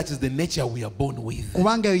because that is the nature we are born with.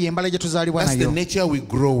 That's the nature we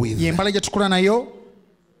grow with.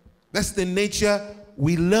 That's the nature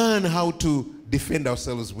we learn how to defend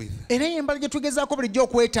ourselves with. Even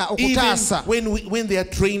when they are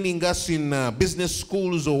training us in business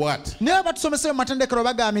schools or what,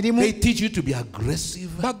 they teach you to be aggressive,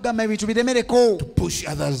 to push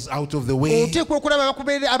others out of the way. You need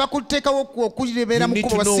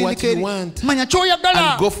to know what you want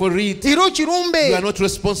and go for it. You are not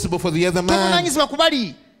responsible for the other man.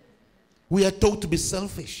 We are taught to be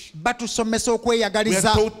selfish. We are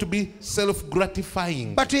taught to be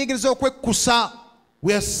self-gratifying.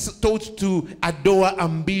 We are taught to adore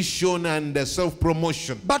ambition and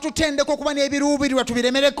self-promotion.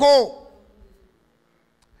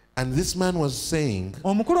 And this man was saying,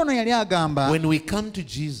 when we come to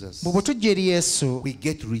Jesus, we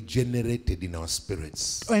get regenerated in our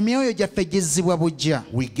spirits. We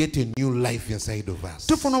get a new life inside of us.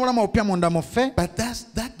 But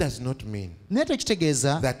that does not mean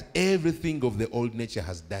that everything of the old nature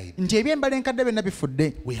has died.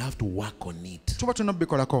 We have to work on it.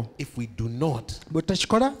 If we do not,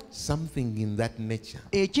 something in that nature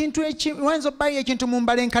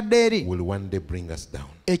will one day bring us down.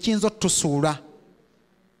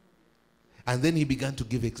 And then he began to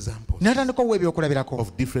give examples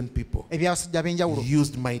of different people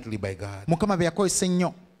used mightily by God.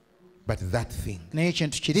 But that thing,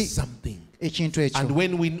 something. And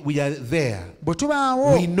when we are there,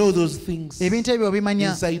 we know those things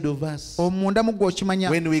inside of us.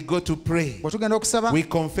 When we go to pray, we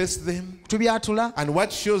confess them. And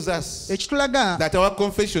what shows us that our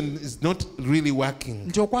confession is not really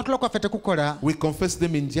working, we confess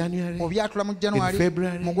them in January, in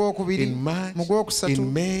February, in March,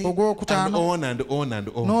 in May, and on and on and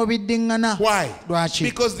on. Why?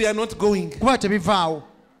 Because they are not going.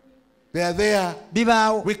 They are there.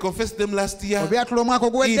 We confessed them last year,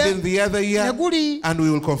 even the other year, and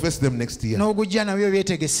we will confess them next year.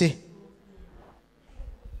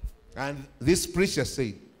 And this preacher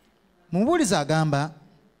said,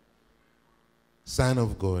 Son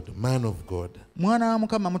of God, man of God,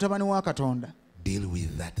 deal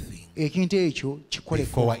with that thing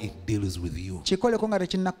before it deals with you.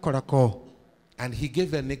 And he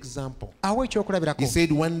gave an example. He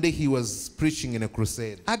said one day he was preaching in a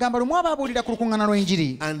crusade. And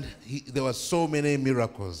there were so many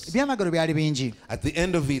miracles. At the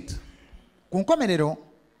end of it,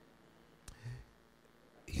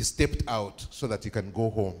 he stepped out so that he can go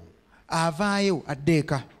home.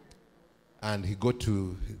 And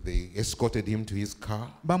they escorted him to his car.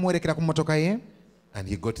 And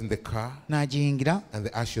he got in the car, and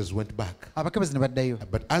the ushers went back.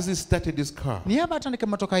 But as he started his car,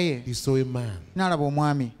 he saw a man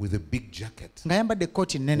with a big jacket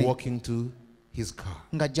walking to his car.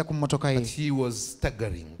 But he was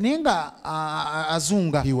staggering.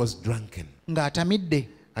 He was drunken.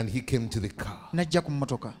 And he came to the car,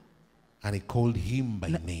 and he called him by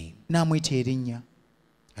name.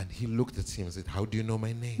 And he looked at him and said, "How do you know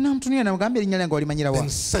my name?" Then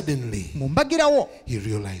suddenly he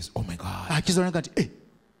realized, oh my God,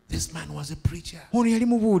 this man was a preacher,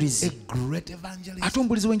 a great evangelist.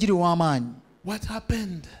 What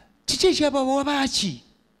happened? The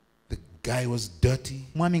guy was dirty,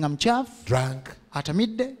 drunk,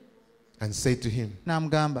 and said to him,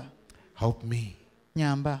 "Help me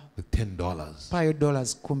with $10."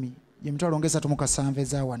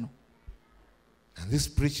 And this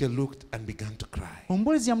preacher looked and began to cry. He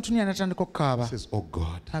says, "Oh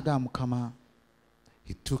God."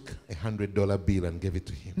 He took $100 bill and gave it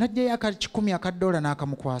to him. And the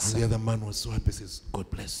other man was so happy. He says, "God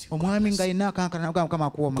bless you. God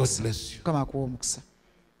bless you."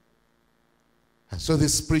 And so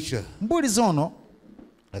this preacher was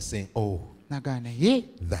saying, "Oh,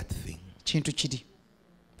 that thing.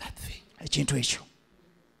 That thing.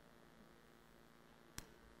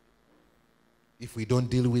 If we don't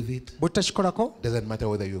deal with it, doesn't matter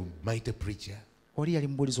whether you're a mighty preacher.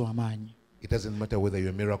 It doesn't matter whether you're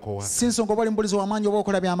a miracle worker.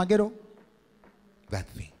 That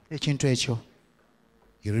thing.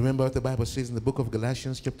 You remember what the Bible says in the book of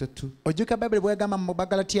Galatians chapter 2?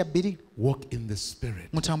 Walk in the Spirit,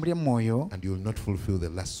 and you will not fulfill the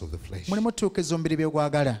lusts of the flesh.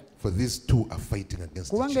 For these two are fighting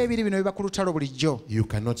against each other. You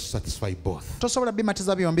cannot satisfy both.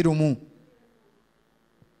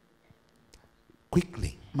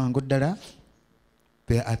 Quickly, the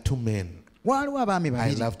There are two men I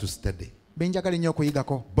love to study.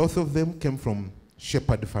 Both of them came from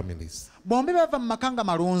shepherd families.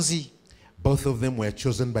 Both of them were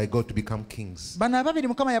chosen by God to become kings. Both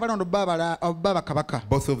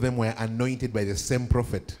of them were anointed by the same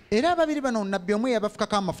prophet.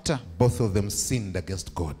 Both of them sinned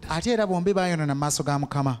against God.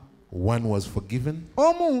 One was forgiven,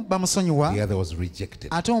 the other was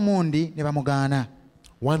rejected.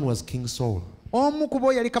 One was King Saul.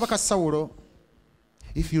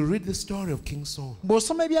 If you read the story of King Saul,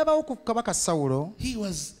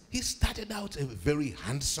 he started out a very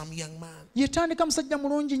handsome young man,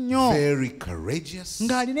 very courageous,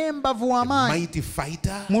 a mighty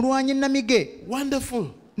fighter,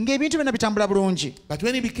 wonderful. But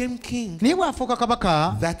when he became king,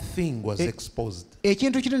 that thing was exposed.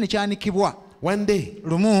 One day,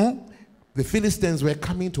 the Philistines were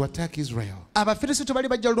coming to attack Israel,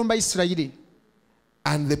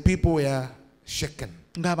 and the people were shaken.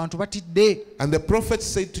 And the prophet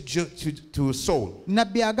said to Saul,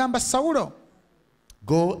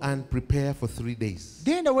 go and prepare for 3 days.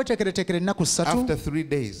 After 3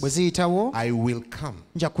 days, I will come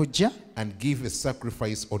and give a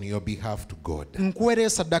sacrifice on your behalf to God.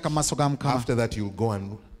 After that, you'll go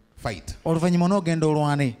and fight.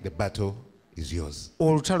 The battle is yours.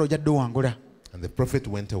 And the prophet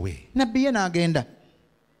went away.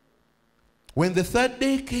 When the third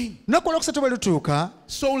day came,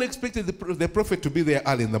 Saul expected the prophet to be there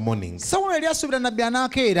early in the morning.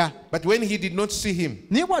 But when he did not see him,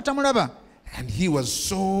 and he was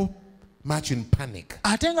so much in panic.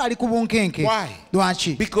 Why?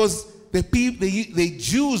 Because the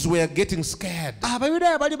Jews were getting scared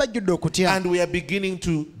and were beginning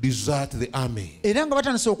to desert the army. They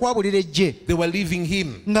were leaving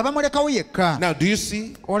him. Now, do you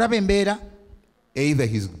see? Either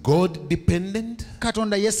he's God-dependent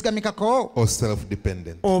or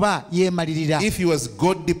self-dependent. If he was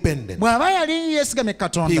God-dependent,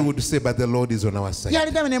 he would say, but the Lord is on our side. He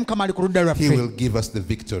will give us the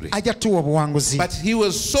victory. But he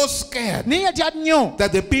was so scared that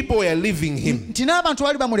the people were leaving him.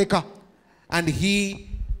 And he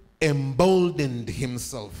emboldened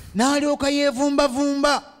himself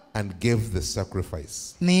and gave the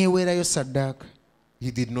sacrifice. He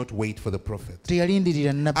did not wait for the prophet.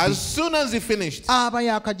 As soon as he finished,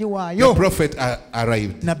 the prophet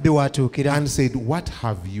arrived and said, what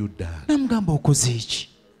have you done?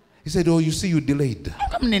 He said, oh, you see, you delayed.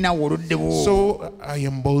 So I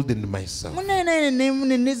emboldened myself.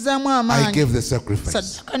 I gave the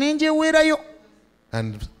sacrifice.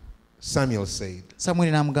 And Samuel said,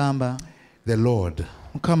 the Lord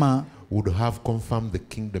would have confirmed the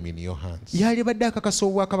kingdom in your hands and in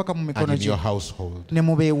your household.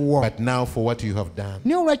 But now for what you have done,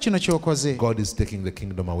 God is taking the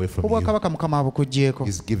kingdom away from you.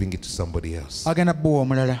 He's giving it to somebody else.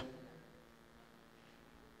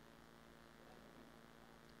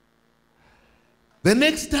 The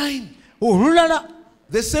next time,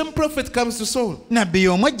 the same prophet comes to Saul.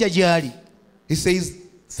 He says,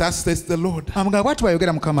 thus says the Lord,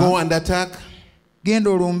 go and attack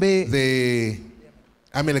the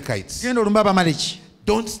Amalekites.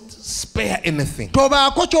 Don't spare anything.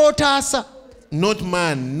 Not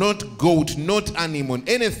man, not goat, not animal,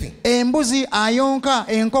 anything.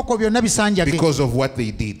 Because of what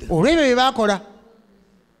they did.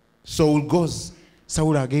 Saul goes.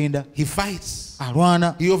 He fights.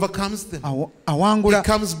 He overcomes them. He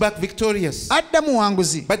comes back victorious.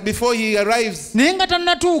 But before he arrives,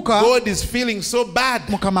 God is feeling so bad.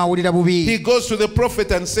 He goes to the prophet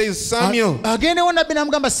and says, Samuel,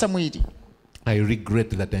 I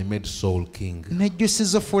regret that I made Saul king.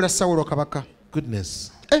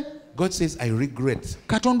 Goodness. God says, I regret.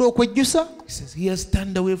 He says, he has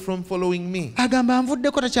turned away from following me.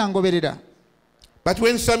 But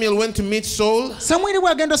when Samuel went to meet Saul,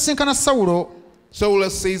 Saul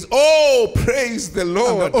says, oh, praise the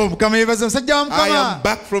Lord. I am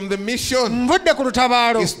back from the mission.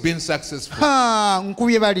 It's been successful.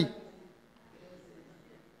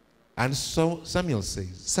 And so Samuel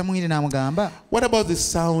says, what about the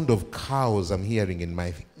sound of cows I'm hearing in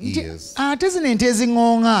my ears?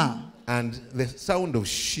 And the sound of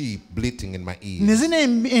sheep bleating in my ears.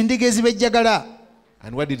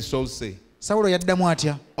 And what did Saul say?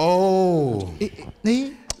 Oh,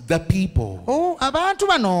 the people.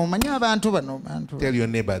 Tell your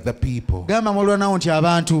neighbor, the people.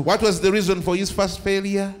 What was the reason for his first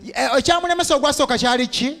failure?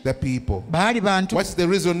 The people. What's the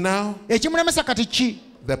reason now?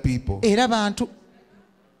 The people.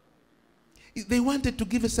 They wanted to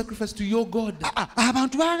give a sacrifice to your God.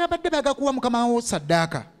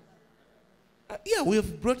 Yeah, we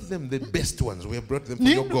have brought them the best ones. We have brought them to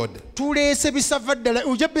your God.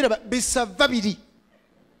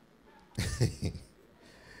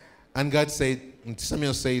 And God said,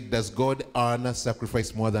 Samuel said, does God honor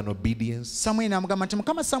sacrifice more than obedience? Because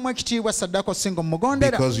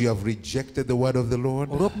you have rejected the word of the Lord,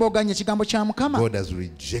 God has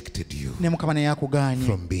rejected you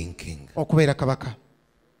from being king.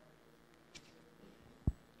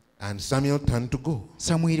 And Samuel turned to go.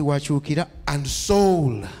 And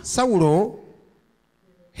Saul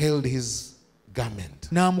held his garment.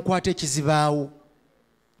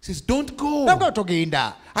 He says, don't go.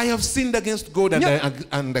 I have sinned against God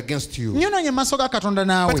and against you.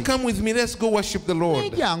 But come with me, let's go worship the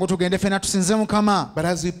Lord. But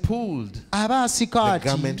as he pulled, the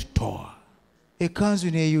garment tore. And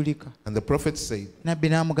the prophet said,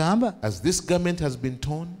 as this garment has been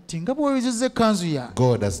torn,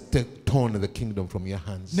 God has torn the kingdom from your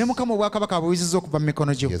hands. He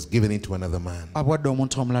has given it to another man.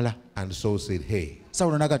 And Saul said, hey,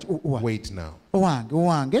 wait now.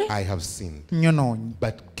 I have sinned.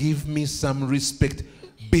 But give me some respect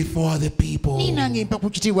before the people.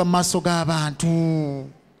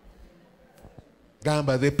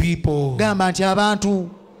 Gamba, the people.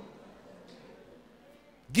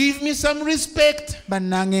 Give me some respect.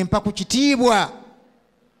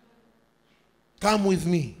 Come with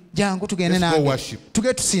me. Let's go worship.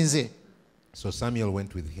 So Samuel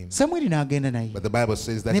went with him. But the Bible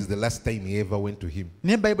says that is the last time he ever went to him.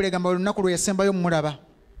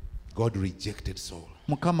 God rejected Saul.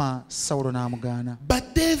 But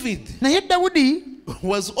David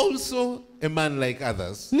was also a man like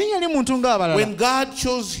others. When God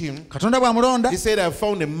chose him, he said, I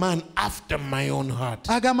found a man after my own heart.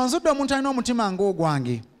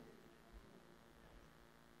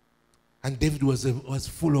 And David was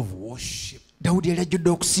full of worship.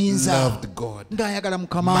 Loved God.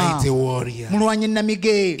 Mighty warrior.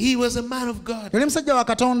 He was a man of God.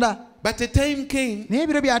 But a time came,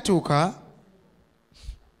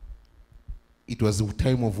 it was a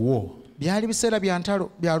time of war.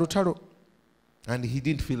 And he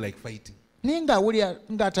didn't feel like fighting. So he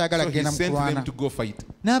sent them to go fight.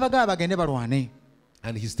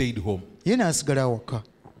 And he stayed home.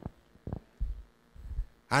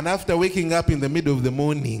 And after waking up in the middle of the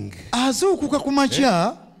morning, he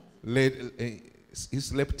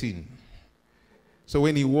slept in. So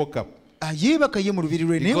when he woke up, he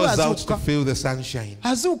goes out to feel the sunshine.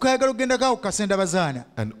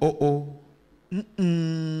 And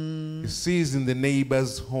he sees in the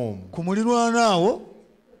neighbor's home a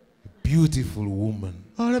beautiful woman,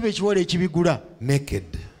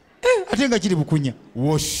 naked,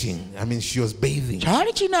 washing. I mean, she was bathing.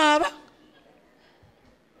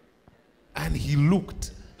 And he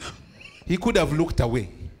looked. He could have looked away.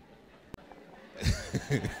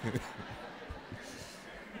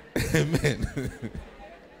 Amen.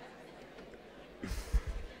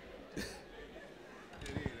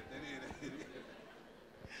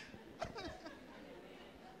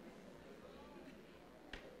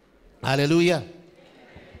 Hallelujah.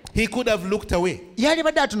 He could have looked away.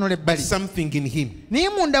 But something in him.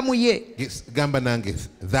 Gamba nange,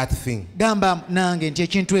 that thing.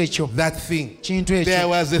 That thing. There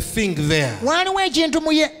was a thing there.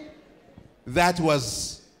 That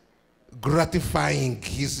was gratifying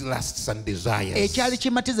his lusts and desires.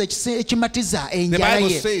 The Bible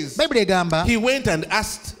says he went and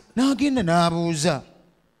asked,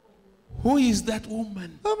 who is that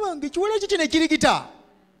woman?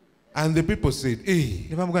 And the people said,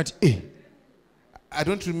 I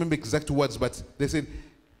don't remember exact words, but they said,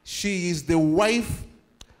 she is the wife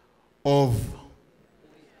of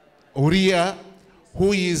Uriah,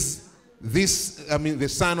 who is this, I mean, the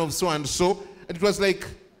son of so and so. And it was like,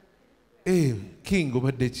 King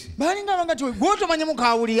Obadechi.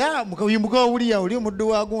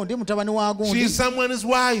 She is someone's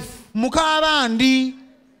wife.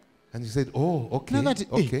 And he said, oh, okay,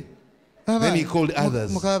 okay. Then he called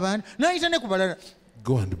others.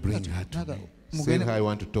 Go and bring her to me. Say her I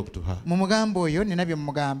want to talk to her.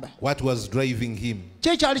 What was driving him?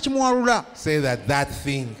 Say that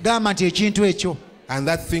thing. And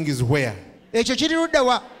that thing is where?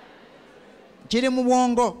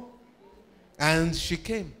 And she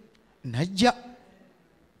came.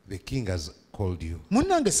 The king has called you.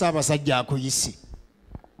 And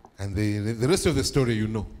the rest of the story you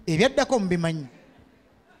know.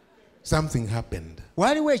 Something happened.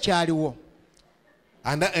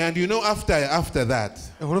 And you know, after that,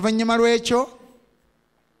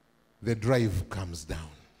 the drive comes down.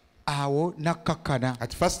 awo nakkakkana.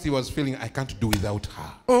 At first he was feeling, I can't do without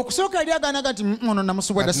her. Okusooka yali aganaga nti ono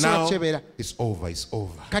namusubwa But dasobola now kukyebera. it's over, it's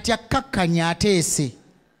over. Kati akkakkanya ateese.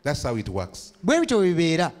 That's how it works. Bwe bityo bwe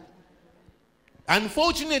bibeera.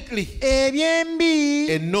 Unfortunately, Ebyembi.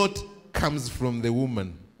 a note comes from the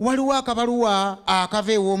woman. Waliwo akabaluwa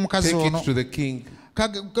akava ew'omukazi Take ono. it to the king.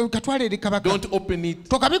 Katwale eri kabaka. Don't open it.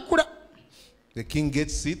 Tokabikkula. The king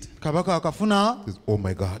gets it. Kabaka akafuna. Says, oh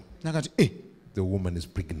my God, Nakati the woman is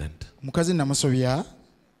pregnant. mukazi namusobya.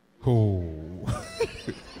 Oh.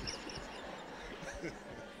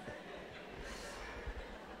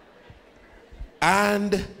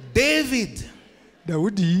 And David,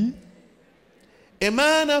 Dawudi, a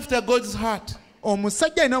man after God's heart,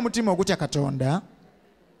 omusajja alina omutima ogutya Katonda,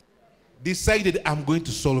 decided, I'm going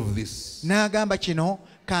to solve this. n'agamba kino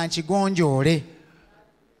kankigonjoole.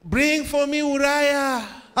 Bring for me Uriah.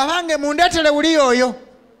 Abange mundeetere Uriya oyo.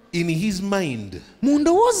 In his mind,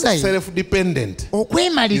 Mundowooza ye self-dependent, he's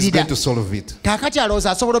okwemalirira. going to solve it. Kaakati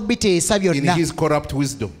alowooza asobola obbiteesa In byonna his corrupt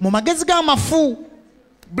wisdom. mu magezi g'amafu.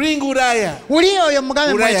 Bring Uriah. Uriya oyo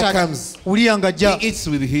mugambe Uriah mwetaaga. comes. Uriya ng'ajja He eats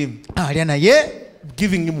with him, alya naye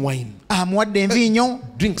giving him wine. amuwadde enviinyo.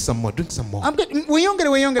 Drink some more, drink some more.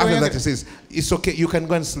 Weeyongere. After that, he says, it's okay, you can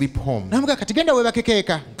go and sleep home. Namuga kati genda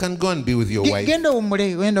weebakekeeka. You can go and be with your wife. Genda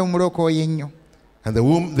owummule okooye ennyo. And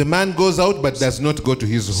the man goes out but does not go to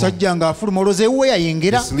his home. Sajja ng'afuluma olowooza ewuwe He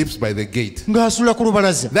yayingira sleeps by the gate. ng'asula ku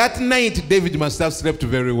lubalaza. That night, David must have slept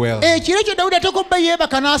very well. Ekiro ekyo Dawudi atekobba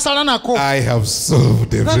yeebaka n'asala nako. I have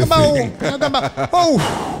solved everything. N'agamba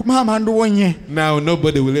maama nduwonye. Now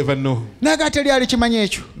nobody will ever know N'agamba teri alikimanyi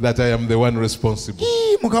ekyo. that I am the one responsible.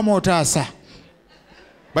 Mukama otaasa.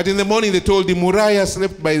 But in the morning they told him, Uriah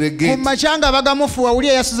slept by the Ku gate. makya nga bagamufuwa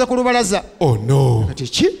Uriya yasuze ku lubalaza. Oh no. Kati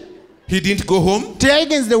ki? He didn't go home.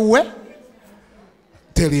 Teyayigenze wuwe.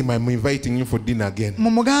 Tell him I'm inviting you for dinner again.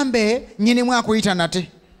 Mumugambe nnyinimu akuyita nate.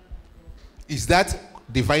 Is that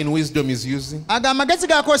divine wisdom he's using? Ago amagezi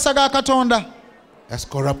gakozesa ga Katonda. That's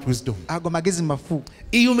corrupt wisdom. Ago magezi mafu.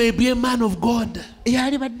 You may be a man of God.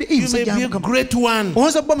 You may be a great one.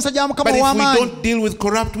 But if we don't deal with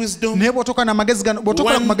corrupt wisdom, one day,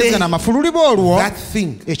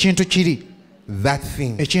 that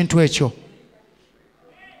thing, ekintu ekyo.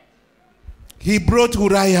 He brought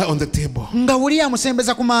Uriah on the table.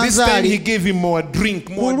 This time he gave him more drink.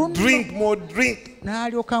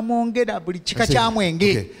 N'alyoka amwongera buli kika kya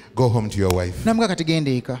mwenge. Okay, go home to your wife. Namuga kati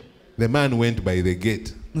genda eka. The man went by the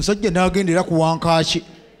gate. Musajja n'agendera ku wankaaki.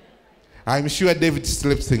 I'm sure David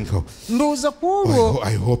slept thinking, Ndowooza ku olwo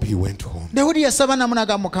I hope he went home. Dawudi yasaba namu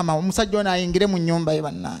n'agamba Mukama omusajja ono ayingire mu nnyumba ye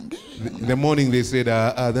bannange. In the morning they said,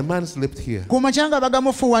 the man slept here. Ku makya nga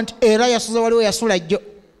bagamufuuwa nti era yasuze waliwo yasula jjo.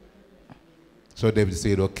 So David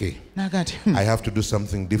said, okay, I have to do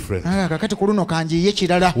something different. Kakati ku luno kanjiye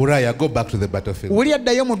kirala. Uriah, go back to the battlefield. Uriya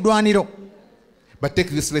addayo mu ddwaniro. But take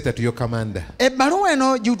this letter to your commander. Ebbaluwa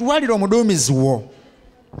eno gitwalire omuduumizi wo.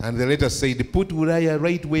 And the letter said, put Uriah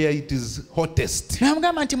right where it is hottest.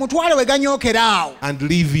 N'amugamba nti mutwale we ganyookera awo. And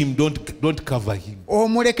leave him, don't cover him.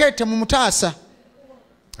 Omuleke temumutaasa.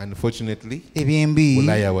 Unfortunately, ebyembi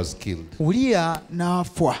Uriah was killed. Uriya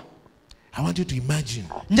n'afa. I want you to imagine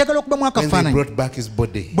njagala okubamu when they akafaananyi brought back his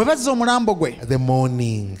body. bwe bazza omulambo gwe The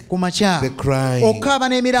mourning, ku makya the crying, okaaba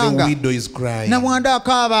the n'emiranga widow is crying. namwanda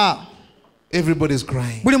akaaba Everybody is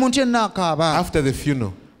crying. buli muntu yenna akaaba. After the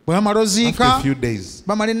funeral, bwe bamala after oziika a few days,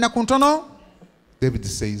 bamala ennaku ntono David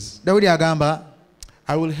says, Dawudi agamba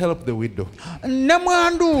I will help the widow.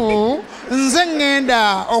 namwandu nze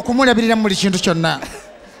ŋŋenda okumulabirira mu buli kintu kyonna.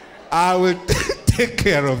 I will take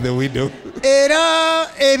care of the widow. Era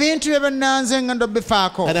ebintu bye byonna nze ŋŋenda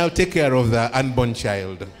obbifaako. And I'll take care of the unborn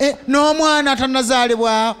child. N'omwana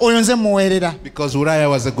atannazaalibwa oyo nze muweerera. Because Uriah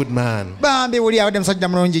was a good man. Bambi Uriya abadde musajja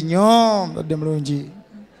mulungi nnyo, abadde mulungi.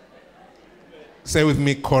 Say with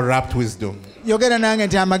me, corrupt wisdom. Yogera nange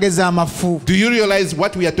nti amagezi amafu. Do you realize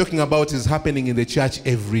what we are talking about is happening in the church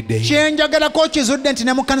every day? Kyenjagalako kizudde nti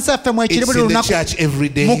ne mu kkanisa yaffe mwekiri buli It's in the lunaku. church every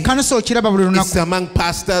day. Mu kkanisa okiraba buli It's lunaku. among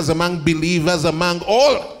pastors, among believers, among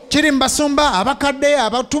all. Kiri mu basumba, abakadde,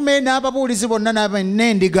 abatume n'ababuulizi bonna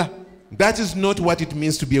n'endiga. That is not what it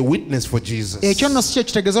means to be a witness for Jesus. Ekyo nno si kye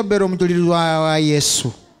kitegeeza okubeera omujulirirwa wa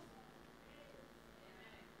Yesu.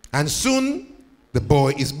 And soon the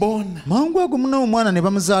boy is born. Mangu ago muno omwana ne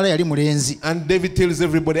bamuzaala yali mulenzi. And David tells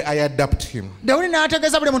everybody, I adopt him. Dawudi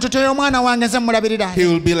n'ategeeza buli muntu oyo omwana wange nze mulabirira. He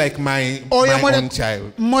will be like my own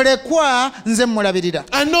child. Mulekwa nze mulabirira.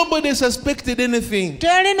 And nobody suspected anything.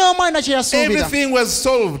 Teri n'omwana kye yasuubira. Everything was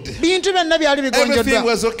solved. Bintu byonna byali bigonjoddwa. Everything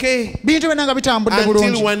was okay. Bintu byonna nga bitambudde bulungi.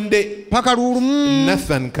 Until one day, Paka luulumu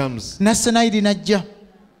Nathan comes. Nassanayiri n'ajja.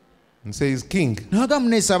 and says, King,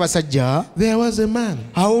 there was a man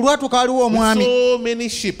with so many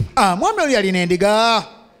sheep. But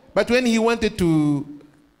when he wanted to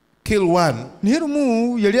kill one, he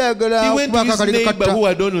went to his neighbor who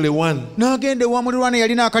had only one. Killed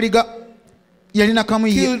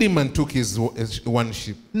him and took his one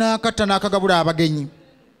sheep.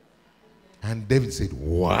 And David said,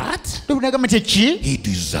 what? He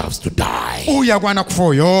deserves to die.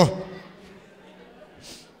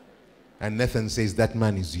 And Nathan says, that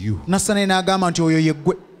man is you.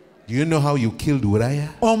 Do you know how you killed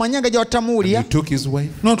Uriah? And you took his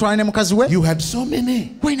wife? You had so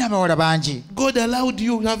many. God allowed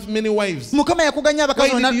you to have many wives. Why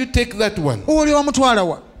did you take that one?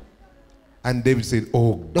 And David said,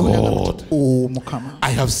 oh God, I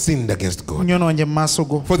have sinned against God.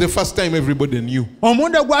 For the first time everybody knew.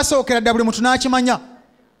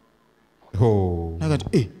 Oh.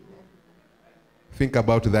 Think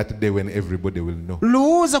about that day when everybody will know.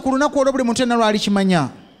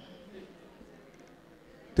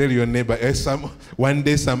 Tell your neighbor, one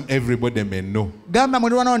day everybody may know.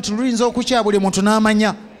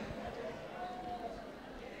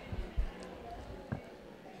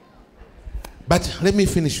 But let me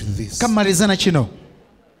finish with this.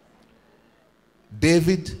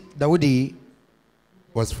 David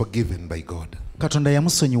was forgiven by God.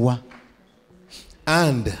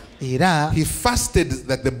 And he fasted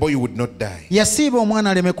that the boy would not die. But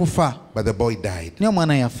the boy died.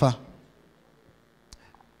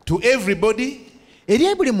 To everybody,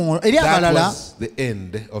 that was the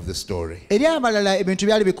end of the story.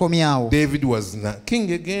 David was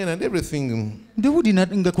king again and everything. But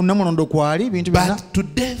to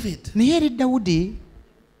David,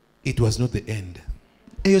 it was not the end.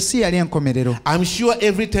 I'm sure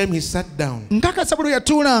every time he sat down, he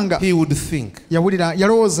would think,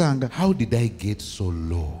 how did I get so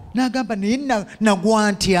low?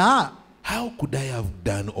 How could I have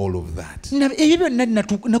done all of that? And I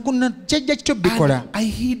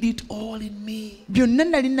hid it all in me.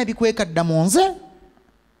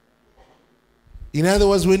 In other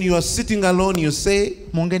words, when you are sitting alone, you say,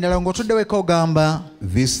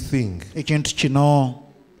 this thing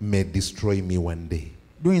may destroy me one day.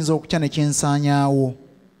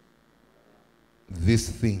 This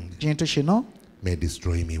thing may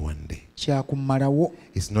destroy me one day.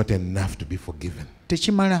 It's not enough to be forgiven. I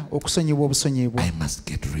must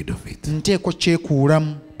get rid of it.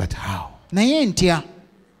 But how?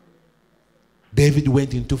 David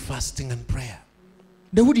went into fasting and prayer.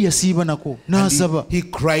 And he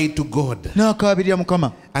cried to God.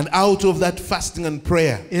 And out of that fasting and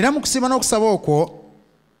prayer,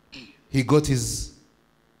 he got his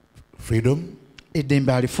freedom.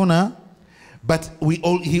 But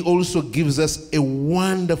he also gives us a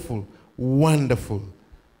wonderful, wonderful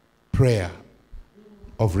prayer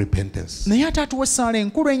of repentance. And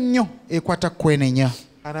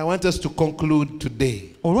I want us to conclude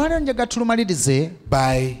today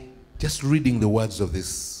by just reading the words of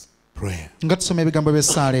this prayer.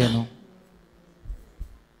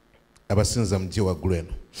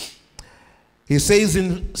 He says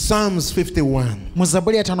in Psalms 51,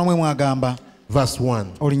 verse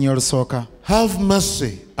 1, have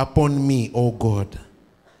mercy upon me, O God,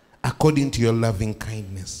 according to your loving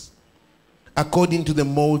kindness, according to the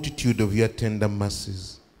multitude of your tender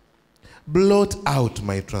mercies. Blot out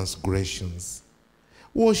my transgressions.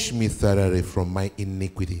 Wash me thoroughly from my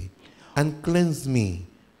iniquity, and cleanse me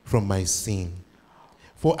from my sin.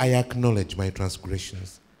 For I acknowledge my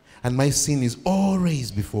transgressions, and my sin is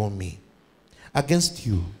always before me. Against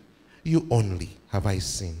you, you only have I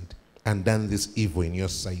sinned, and done this evil in your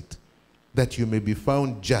sight, that you may be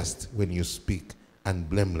found just when you speak, and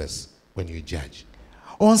blameless when you judge.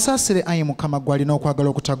 Onsasire ayi Mukama gwalina okwagala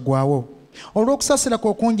okutaggwaawo olw'okusaasira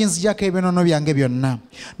okungi nzijako ebyonono byange byonna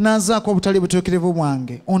n'azaako obutali butuukirivu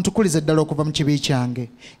bwange ontukulize ddala okuva mu kibi kyange.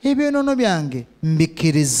 Ebyonono byange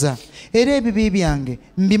mbikkiriza era ebibi byange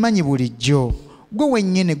mbimanyi bulijjo. Gwe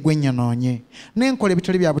wennyini gwe nnyonoonye n'enkola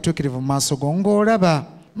ebitali bya butuukirivu mu maaso go ng'olaba.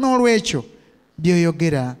 N'olwekyo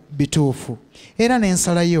by'oyogera bituufu era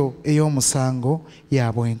n'ensalayo ey'omusango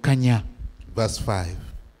ya bwenkanya. Verse 5.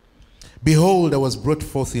 Behold, I was brought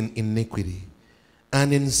forth in iniquity,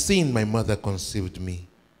 and in sin my mother conceived me.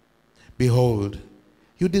 Behold,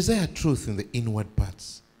 you desire truth in the inward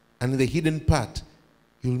parts, and in the hidden part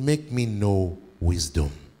you'll make me know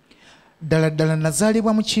wisdom. Ddala ddala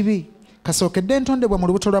nazaalibwa mu kibi, kasookedde ntondebwa mu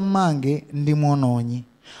lubuto lwa mmange ndi mwonoonyi.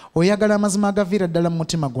 Oyagala amazima agaviira ddala mu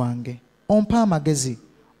mutima gwange, ompa amagezi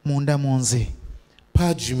munda mu nze.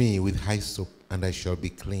 Purge me with hyssop, and I shall be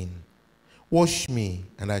clean. Wash me,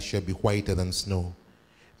 and I shall be whiter than snow.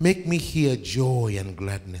 Make me hear joy and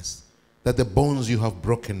gladness, that the bones you have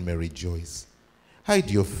broken may rejoice. Hide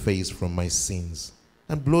your face from my sins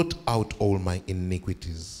and blot out all my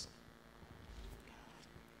iniquities.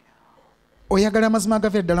 Oyagala amazima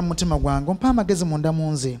agavira ddala mu mutima gwange, ompa amagezi munda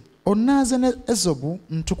mu nze. Onnaaze ne ezobu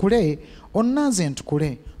ntukule, onnaaze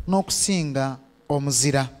ntukule n'okusinga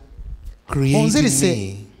omuzira.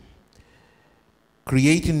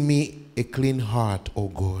 Create in me a clean heart, O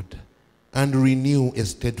God, and renew a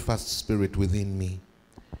steadfast spirit within me.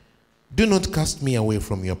 Do not cast me away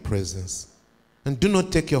from your presence, and do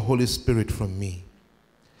not take your Holy Spirit from me.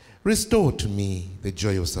 Restore to me the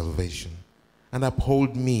joy of salvation, and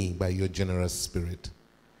uphold me by your generous spirit.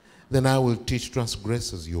 Then I will teach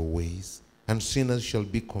transgressors your ways, and sinners shall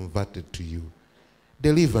be converted to you.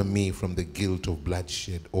 Deliver me from the guilt of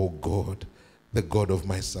bloodshed, O God, the God of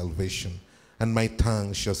my salvation, and my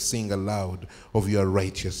tongue shall sing aloud of your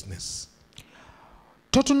righteousness.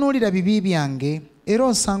 Totunuulira bibi byange era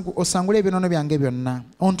osangule ebinono byange byonna.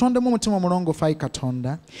 Ontondemu omutima omulongoofu, Ayi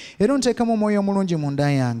Katonda, era onteekemu omwoyo omulungi mu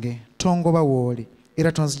nda yange. Tongoba wooli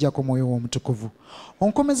era tonziggyako omwoyo wo omutukuvu.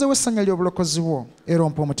 Onkomezewo essanya ly'obulokozi bwo era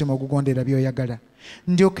ompa omutima ogugondera by'oyagala.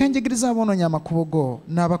 Ndyoke njigiriza aboonoonya amakubo go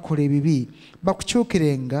n'abakola ebibi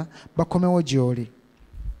bakukyukirenga bakomewo gy'oli.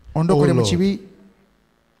 Ondokole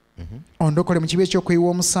mu kibi eky'okuyiwa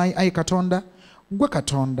omusaayi, Ayi Katonda, gwe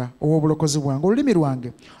Katonda ow'obulokozi bwange. Olulimi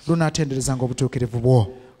lwange lunaatenderezanga obutuukirivu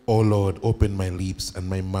bwo. O Lord, open my lips, and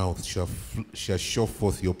my mouth shall show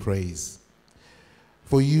forth your praise.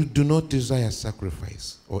 For you do not desire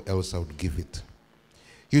sacrifice, or else I would give it.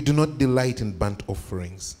 You do not delight in burnt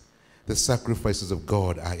offerings. The sacrifices of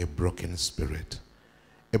God are a broken spirit,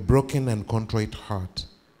 a broken and contrite heart.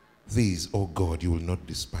 These, O God, you will not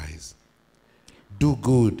despise. Do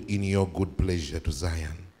good in your good pleasure to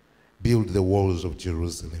Zion. Build the walls of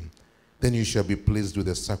Jerusalem. Then you shall be pleased with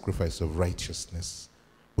the sacrifice of righteousness.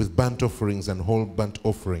 With burnt offerings and whole burnt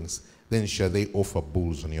offerings, then shall they offer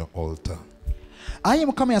bulls on your altar. Ayi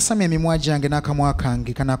Mukama yasamya emimwa gyange n'akamwa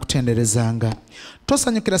kange kanaakutenderezanga.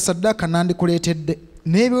 Tosanyukira saddaaka nandikuleetedde,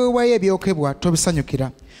 n'ebiweebwayo ebyokebwa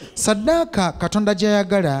tobisanyukira. Saddaaka Katonda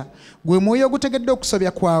gy'ayagala gwe mwoyo ogutegedde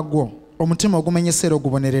okusobya kwagwo, omutima ogumenyese era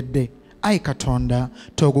oguboneredde. Ayi Katonda,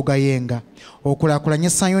 togugayenga. Okulaakulanye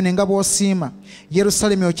Sayuni nga bw'osiima,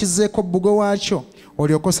 Yerusaalemi okizzeeko bbugwe waakyo,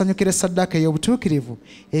 olyoke osanyukire saddaaka ey'obutuukirivu.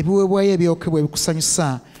 Ebiweebwayo ebyokebwa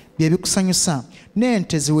bye bikusanyusa,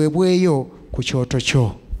 n'ente ziweebweyo ku kyoto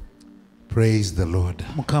kyo. Praise the Lord.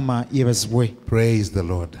 Mukama yeebazibwe. Praise the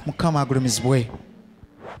Lord. Mukama agulumizibwe.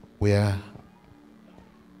 We are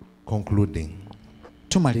concluding.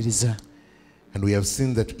 Tumaliriza. And we have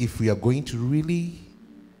seen that if we are going to really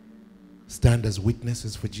stand as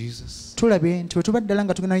witnesses for Jesus, tulabye nti bwe tuba ddala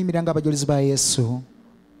nga tugenda kuyimirira ng'abajulizi ba Yesu,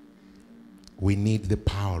 we need the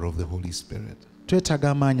power of the Holy Spirit.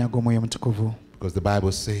 Twetaaga amaanyi ag'omwoyo omutukuvu. Because the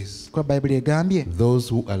Bible says, kuba Bayibuli egambye, those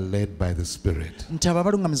who are led by the Spirit nti abo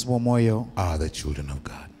abalungamizibwa omwoyo are the children of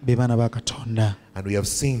God. Be baana ba Katonda. And we have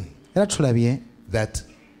seen era tulabye that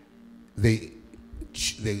the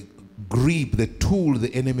grip, the tool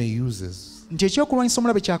the enemy uses nti ekyokulwanyisa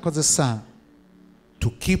omulabe kyakozesa to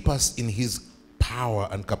keep us in his power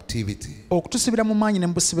and captivity, okutusibira mu maanyi ne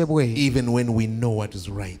mu busibe bwe, even when we know what is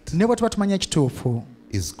right, ne bwe tuba tumanya ekituufu,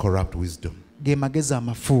 is corrupt wisdom. ge magezi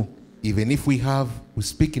amafu. Even if we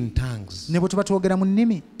speak in tongues, ne bwe tuba twogera mu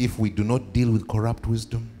nnimi, if we do not deal with corrupt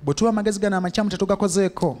wisdom, bwe tuba amagezi gano amakyamu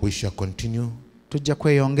tetugakozeeko, we shall continue tujja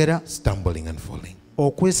kweyongera stumbling and falling.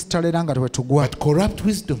 okwesitalera nga tewetugwa. But corrupt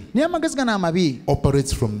wisdom naye amagezi gano amabi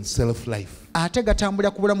operates from self-life, ate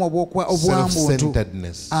gatambulira ku bulamu obwambuntu,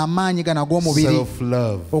 self-centeredness, amaanyi gano ag'omubiri,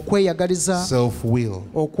 self-love, okweyagaliza, self-will,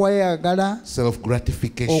 okweyagala,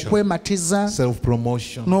 self-gratification, okwematiza,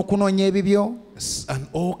 self-promotion, n'okunoonya ebibyo, and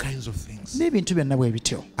all kinds of things. n'ebintu byonna bwe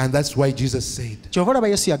bityo. And that's why Jesus said, kyova olaba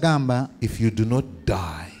Yesu yagamba, if you do not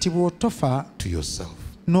die ti bw'otofa to yourself,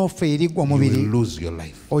 n'ofa eri gwe you omubiri, will lose your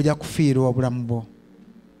life. ojja kufiirwa obulamu bwo.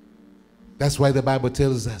 That's why the Bible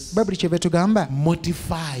tells us, Bayibuli kyeva etugamba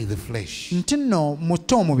mortify the flesh. nti nno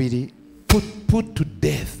mutte omubiri, Put to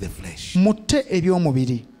death the flesh. mutte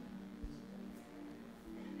eby'omubiri.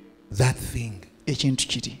 That thing Ekintu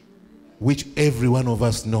kiri which every one of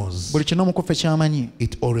us knows, buli kino omukufe kyamanyi,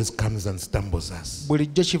 it always comes and stumbles us.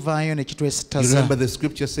 bulijjo kivaayo ne You kitwesittaza. remember the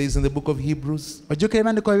scripture says in the book of Hebrews, ojjukira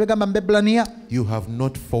ebandiko bibigamba mu Bebulaniya, you have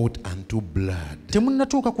not fought unto blood,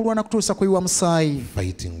 temunnatuuka kulwana kutuusa kuyiwa musaayi,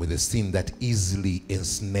 fighting with the sin that easily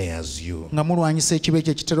ensnares you. nga mulwanyisa ekibi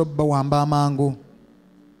ekyo ekitera obbawamba amangu.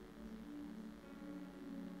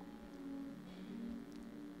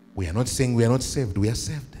 We are not saying we are not saved. We are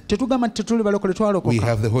saved. We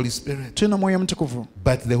have the Holy Spirit.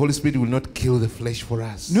 But the Holy Spirit will not kill the flesh for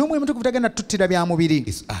us.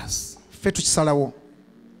 It's us.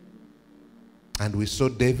 And we saw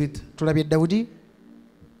David,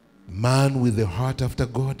 man with the heart after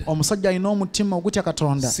God.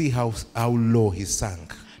 See how low he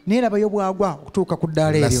sank.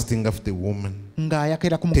 Lusting after woman,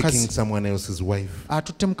 taking someone else's wife,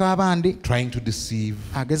 trying to deceive,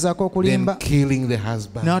 then killing the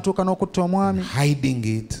husband, hiding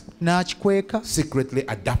it, secretly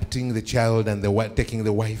adopting the child and taking the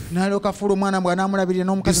wife,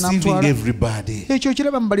 deceiving everybody.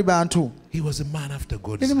 He was a man after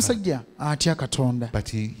God's heart. But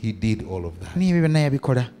he did all of that.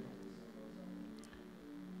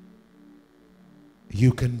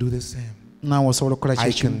 You can do the same.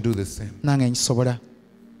 I can do the same.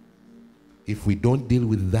 If we don't deal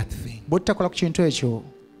with that thing,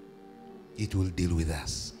 it will deal with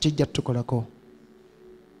us.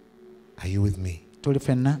 Are you with me?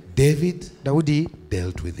 David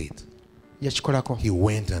dealt with it. He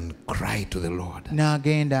went and cried to the Lord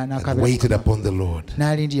and waited upon the Lord.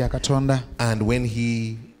 And when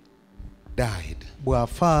he died,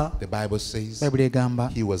 the Bible says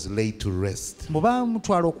he was laid to rest,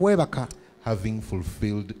 having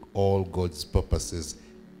fulfilled all God's purposes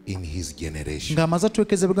in his generation.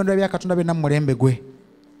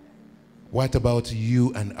 What about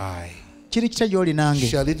you and I?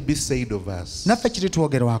 Shall it be said of us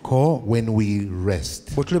when we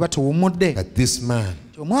rest that this man,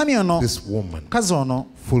 this woman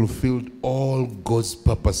fulfilled all God's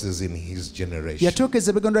purposes in his generation?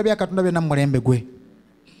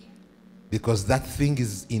 Because that thing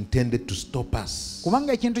is intended to stop us.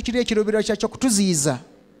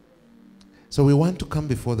 So we want to come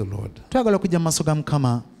before the Lord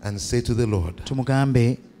and say to the Lord,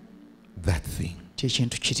 that thing,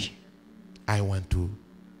 I want to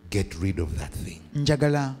get rid of that thing.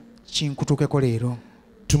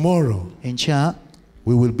 Tomorrow,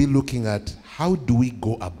 we will be looking at how do we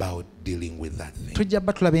go about dealing with that thing.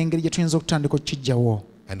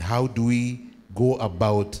 And how do we go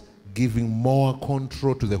about giving more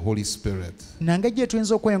control to the Holy Spirit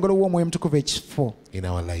in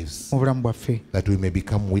our lives, that we may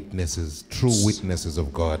become witnesses, true witnesses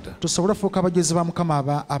of God.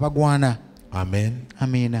 Amen.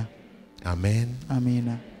 Amen. Amen.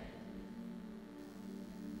 Amen.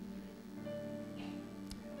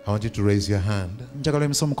 I want you to raise your hand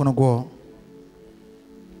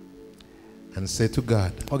and say to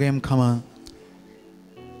God,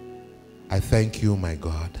 I thank you, my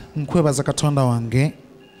God,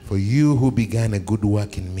 for you who began a good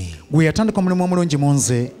work in me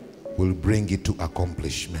will bring it to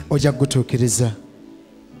accomplishment.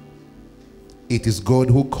 It is God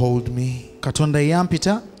who called me.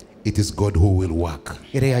 It is God who will work.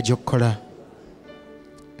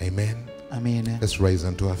 Amen. Amen. Let's rise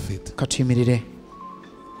onto our feet.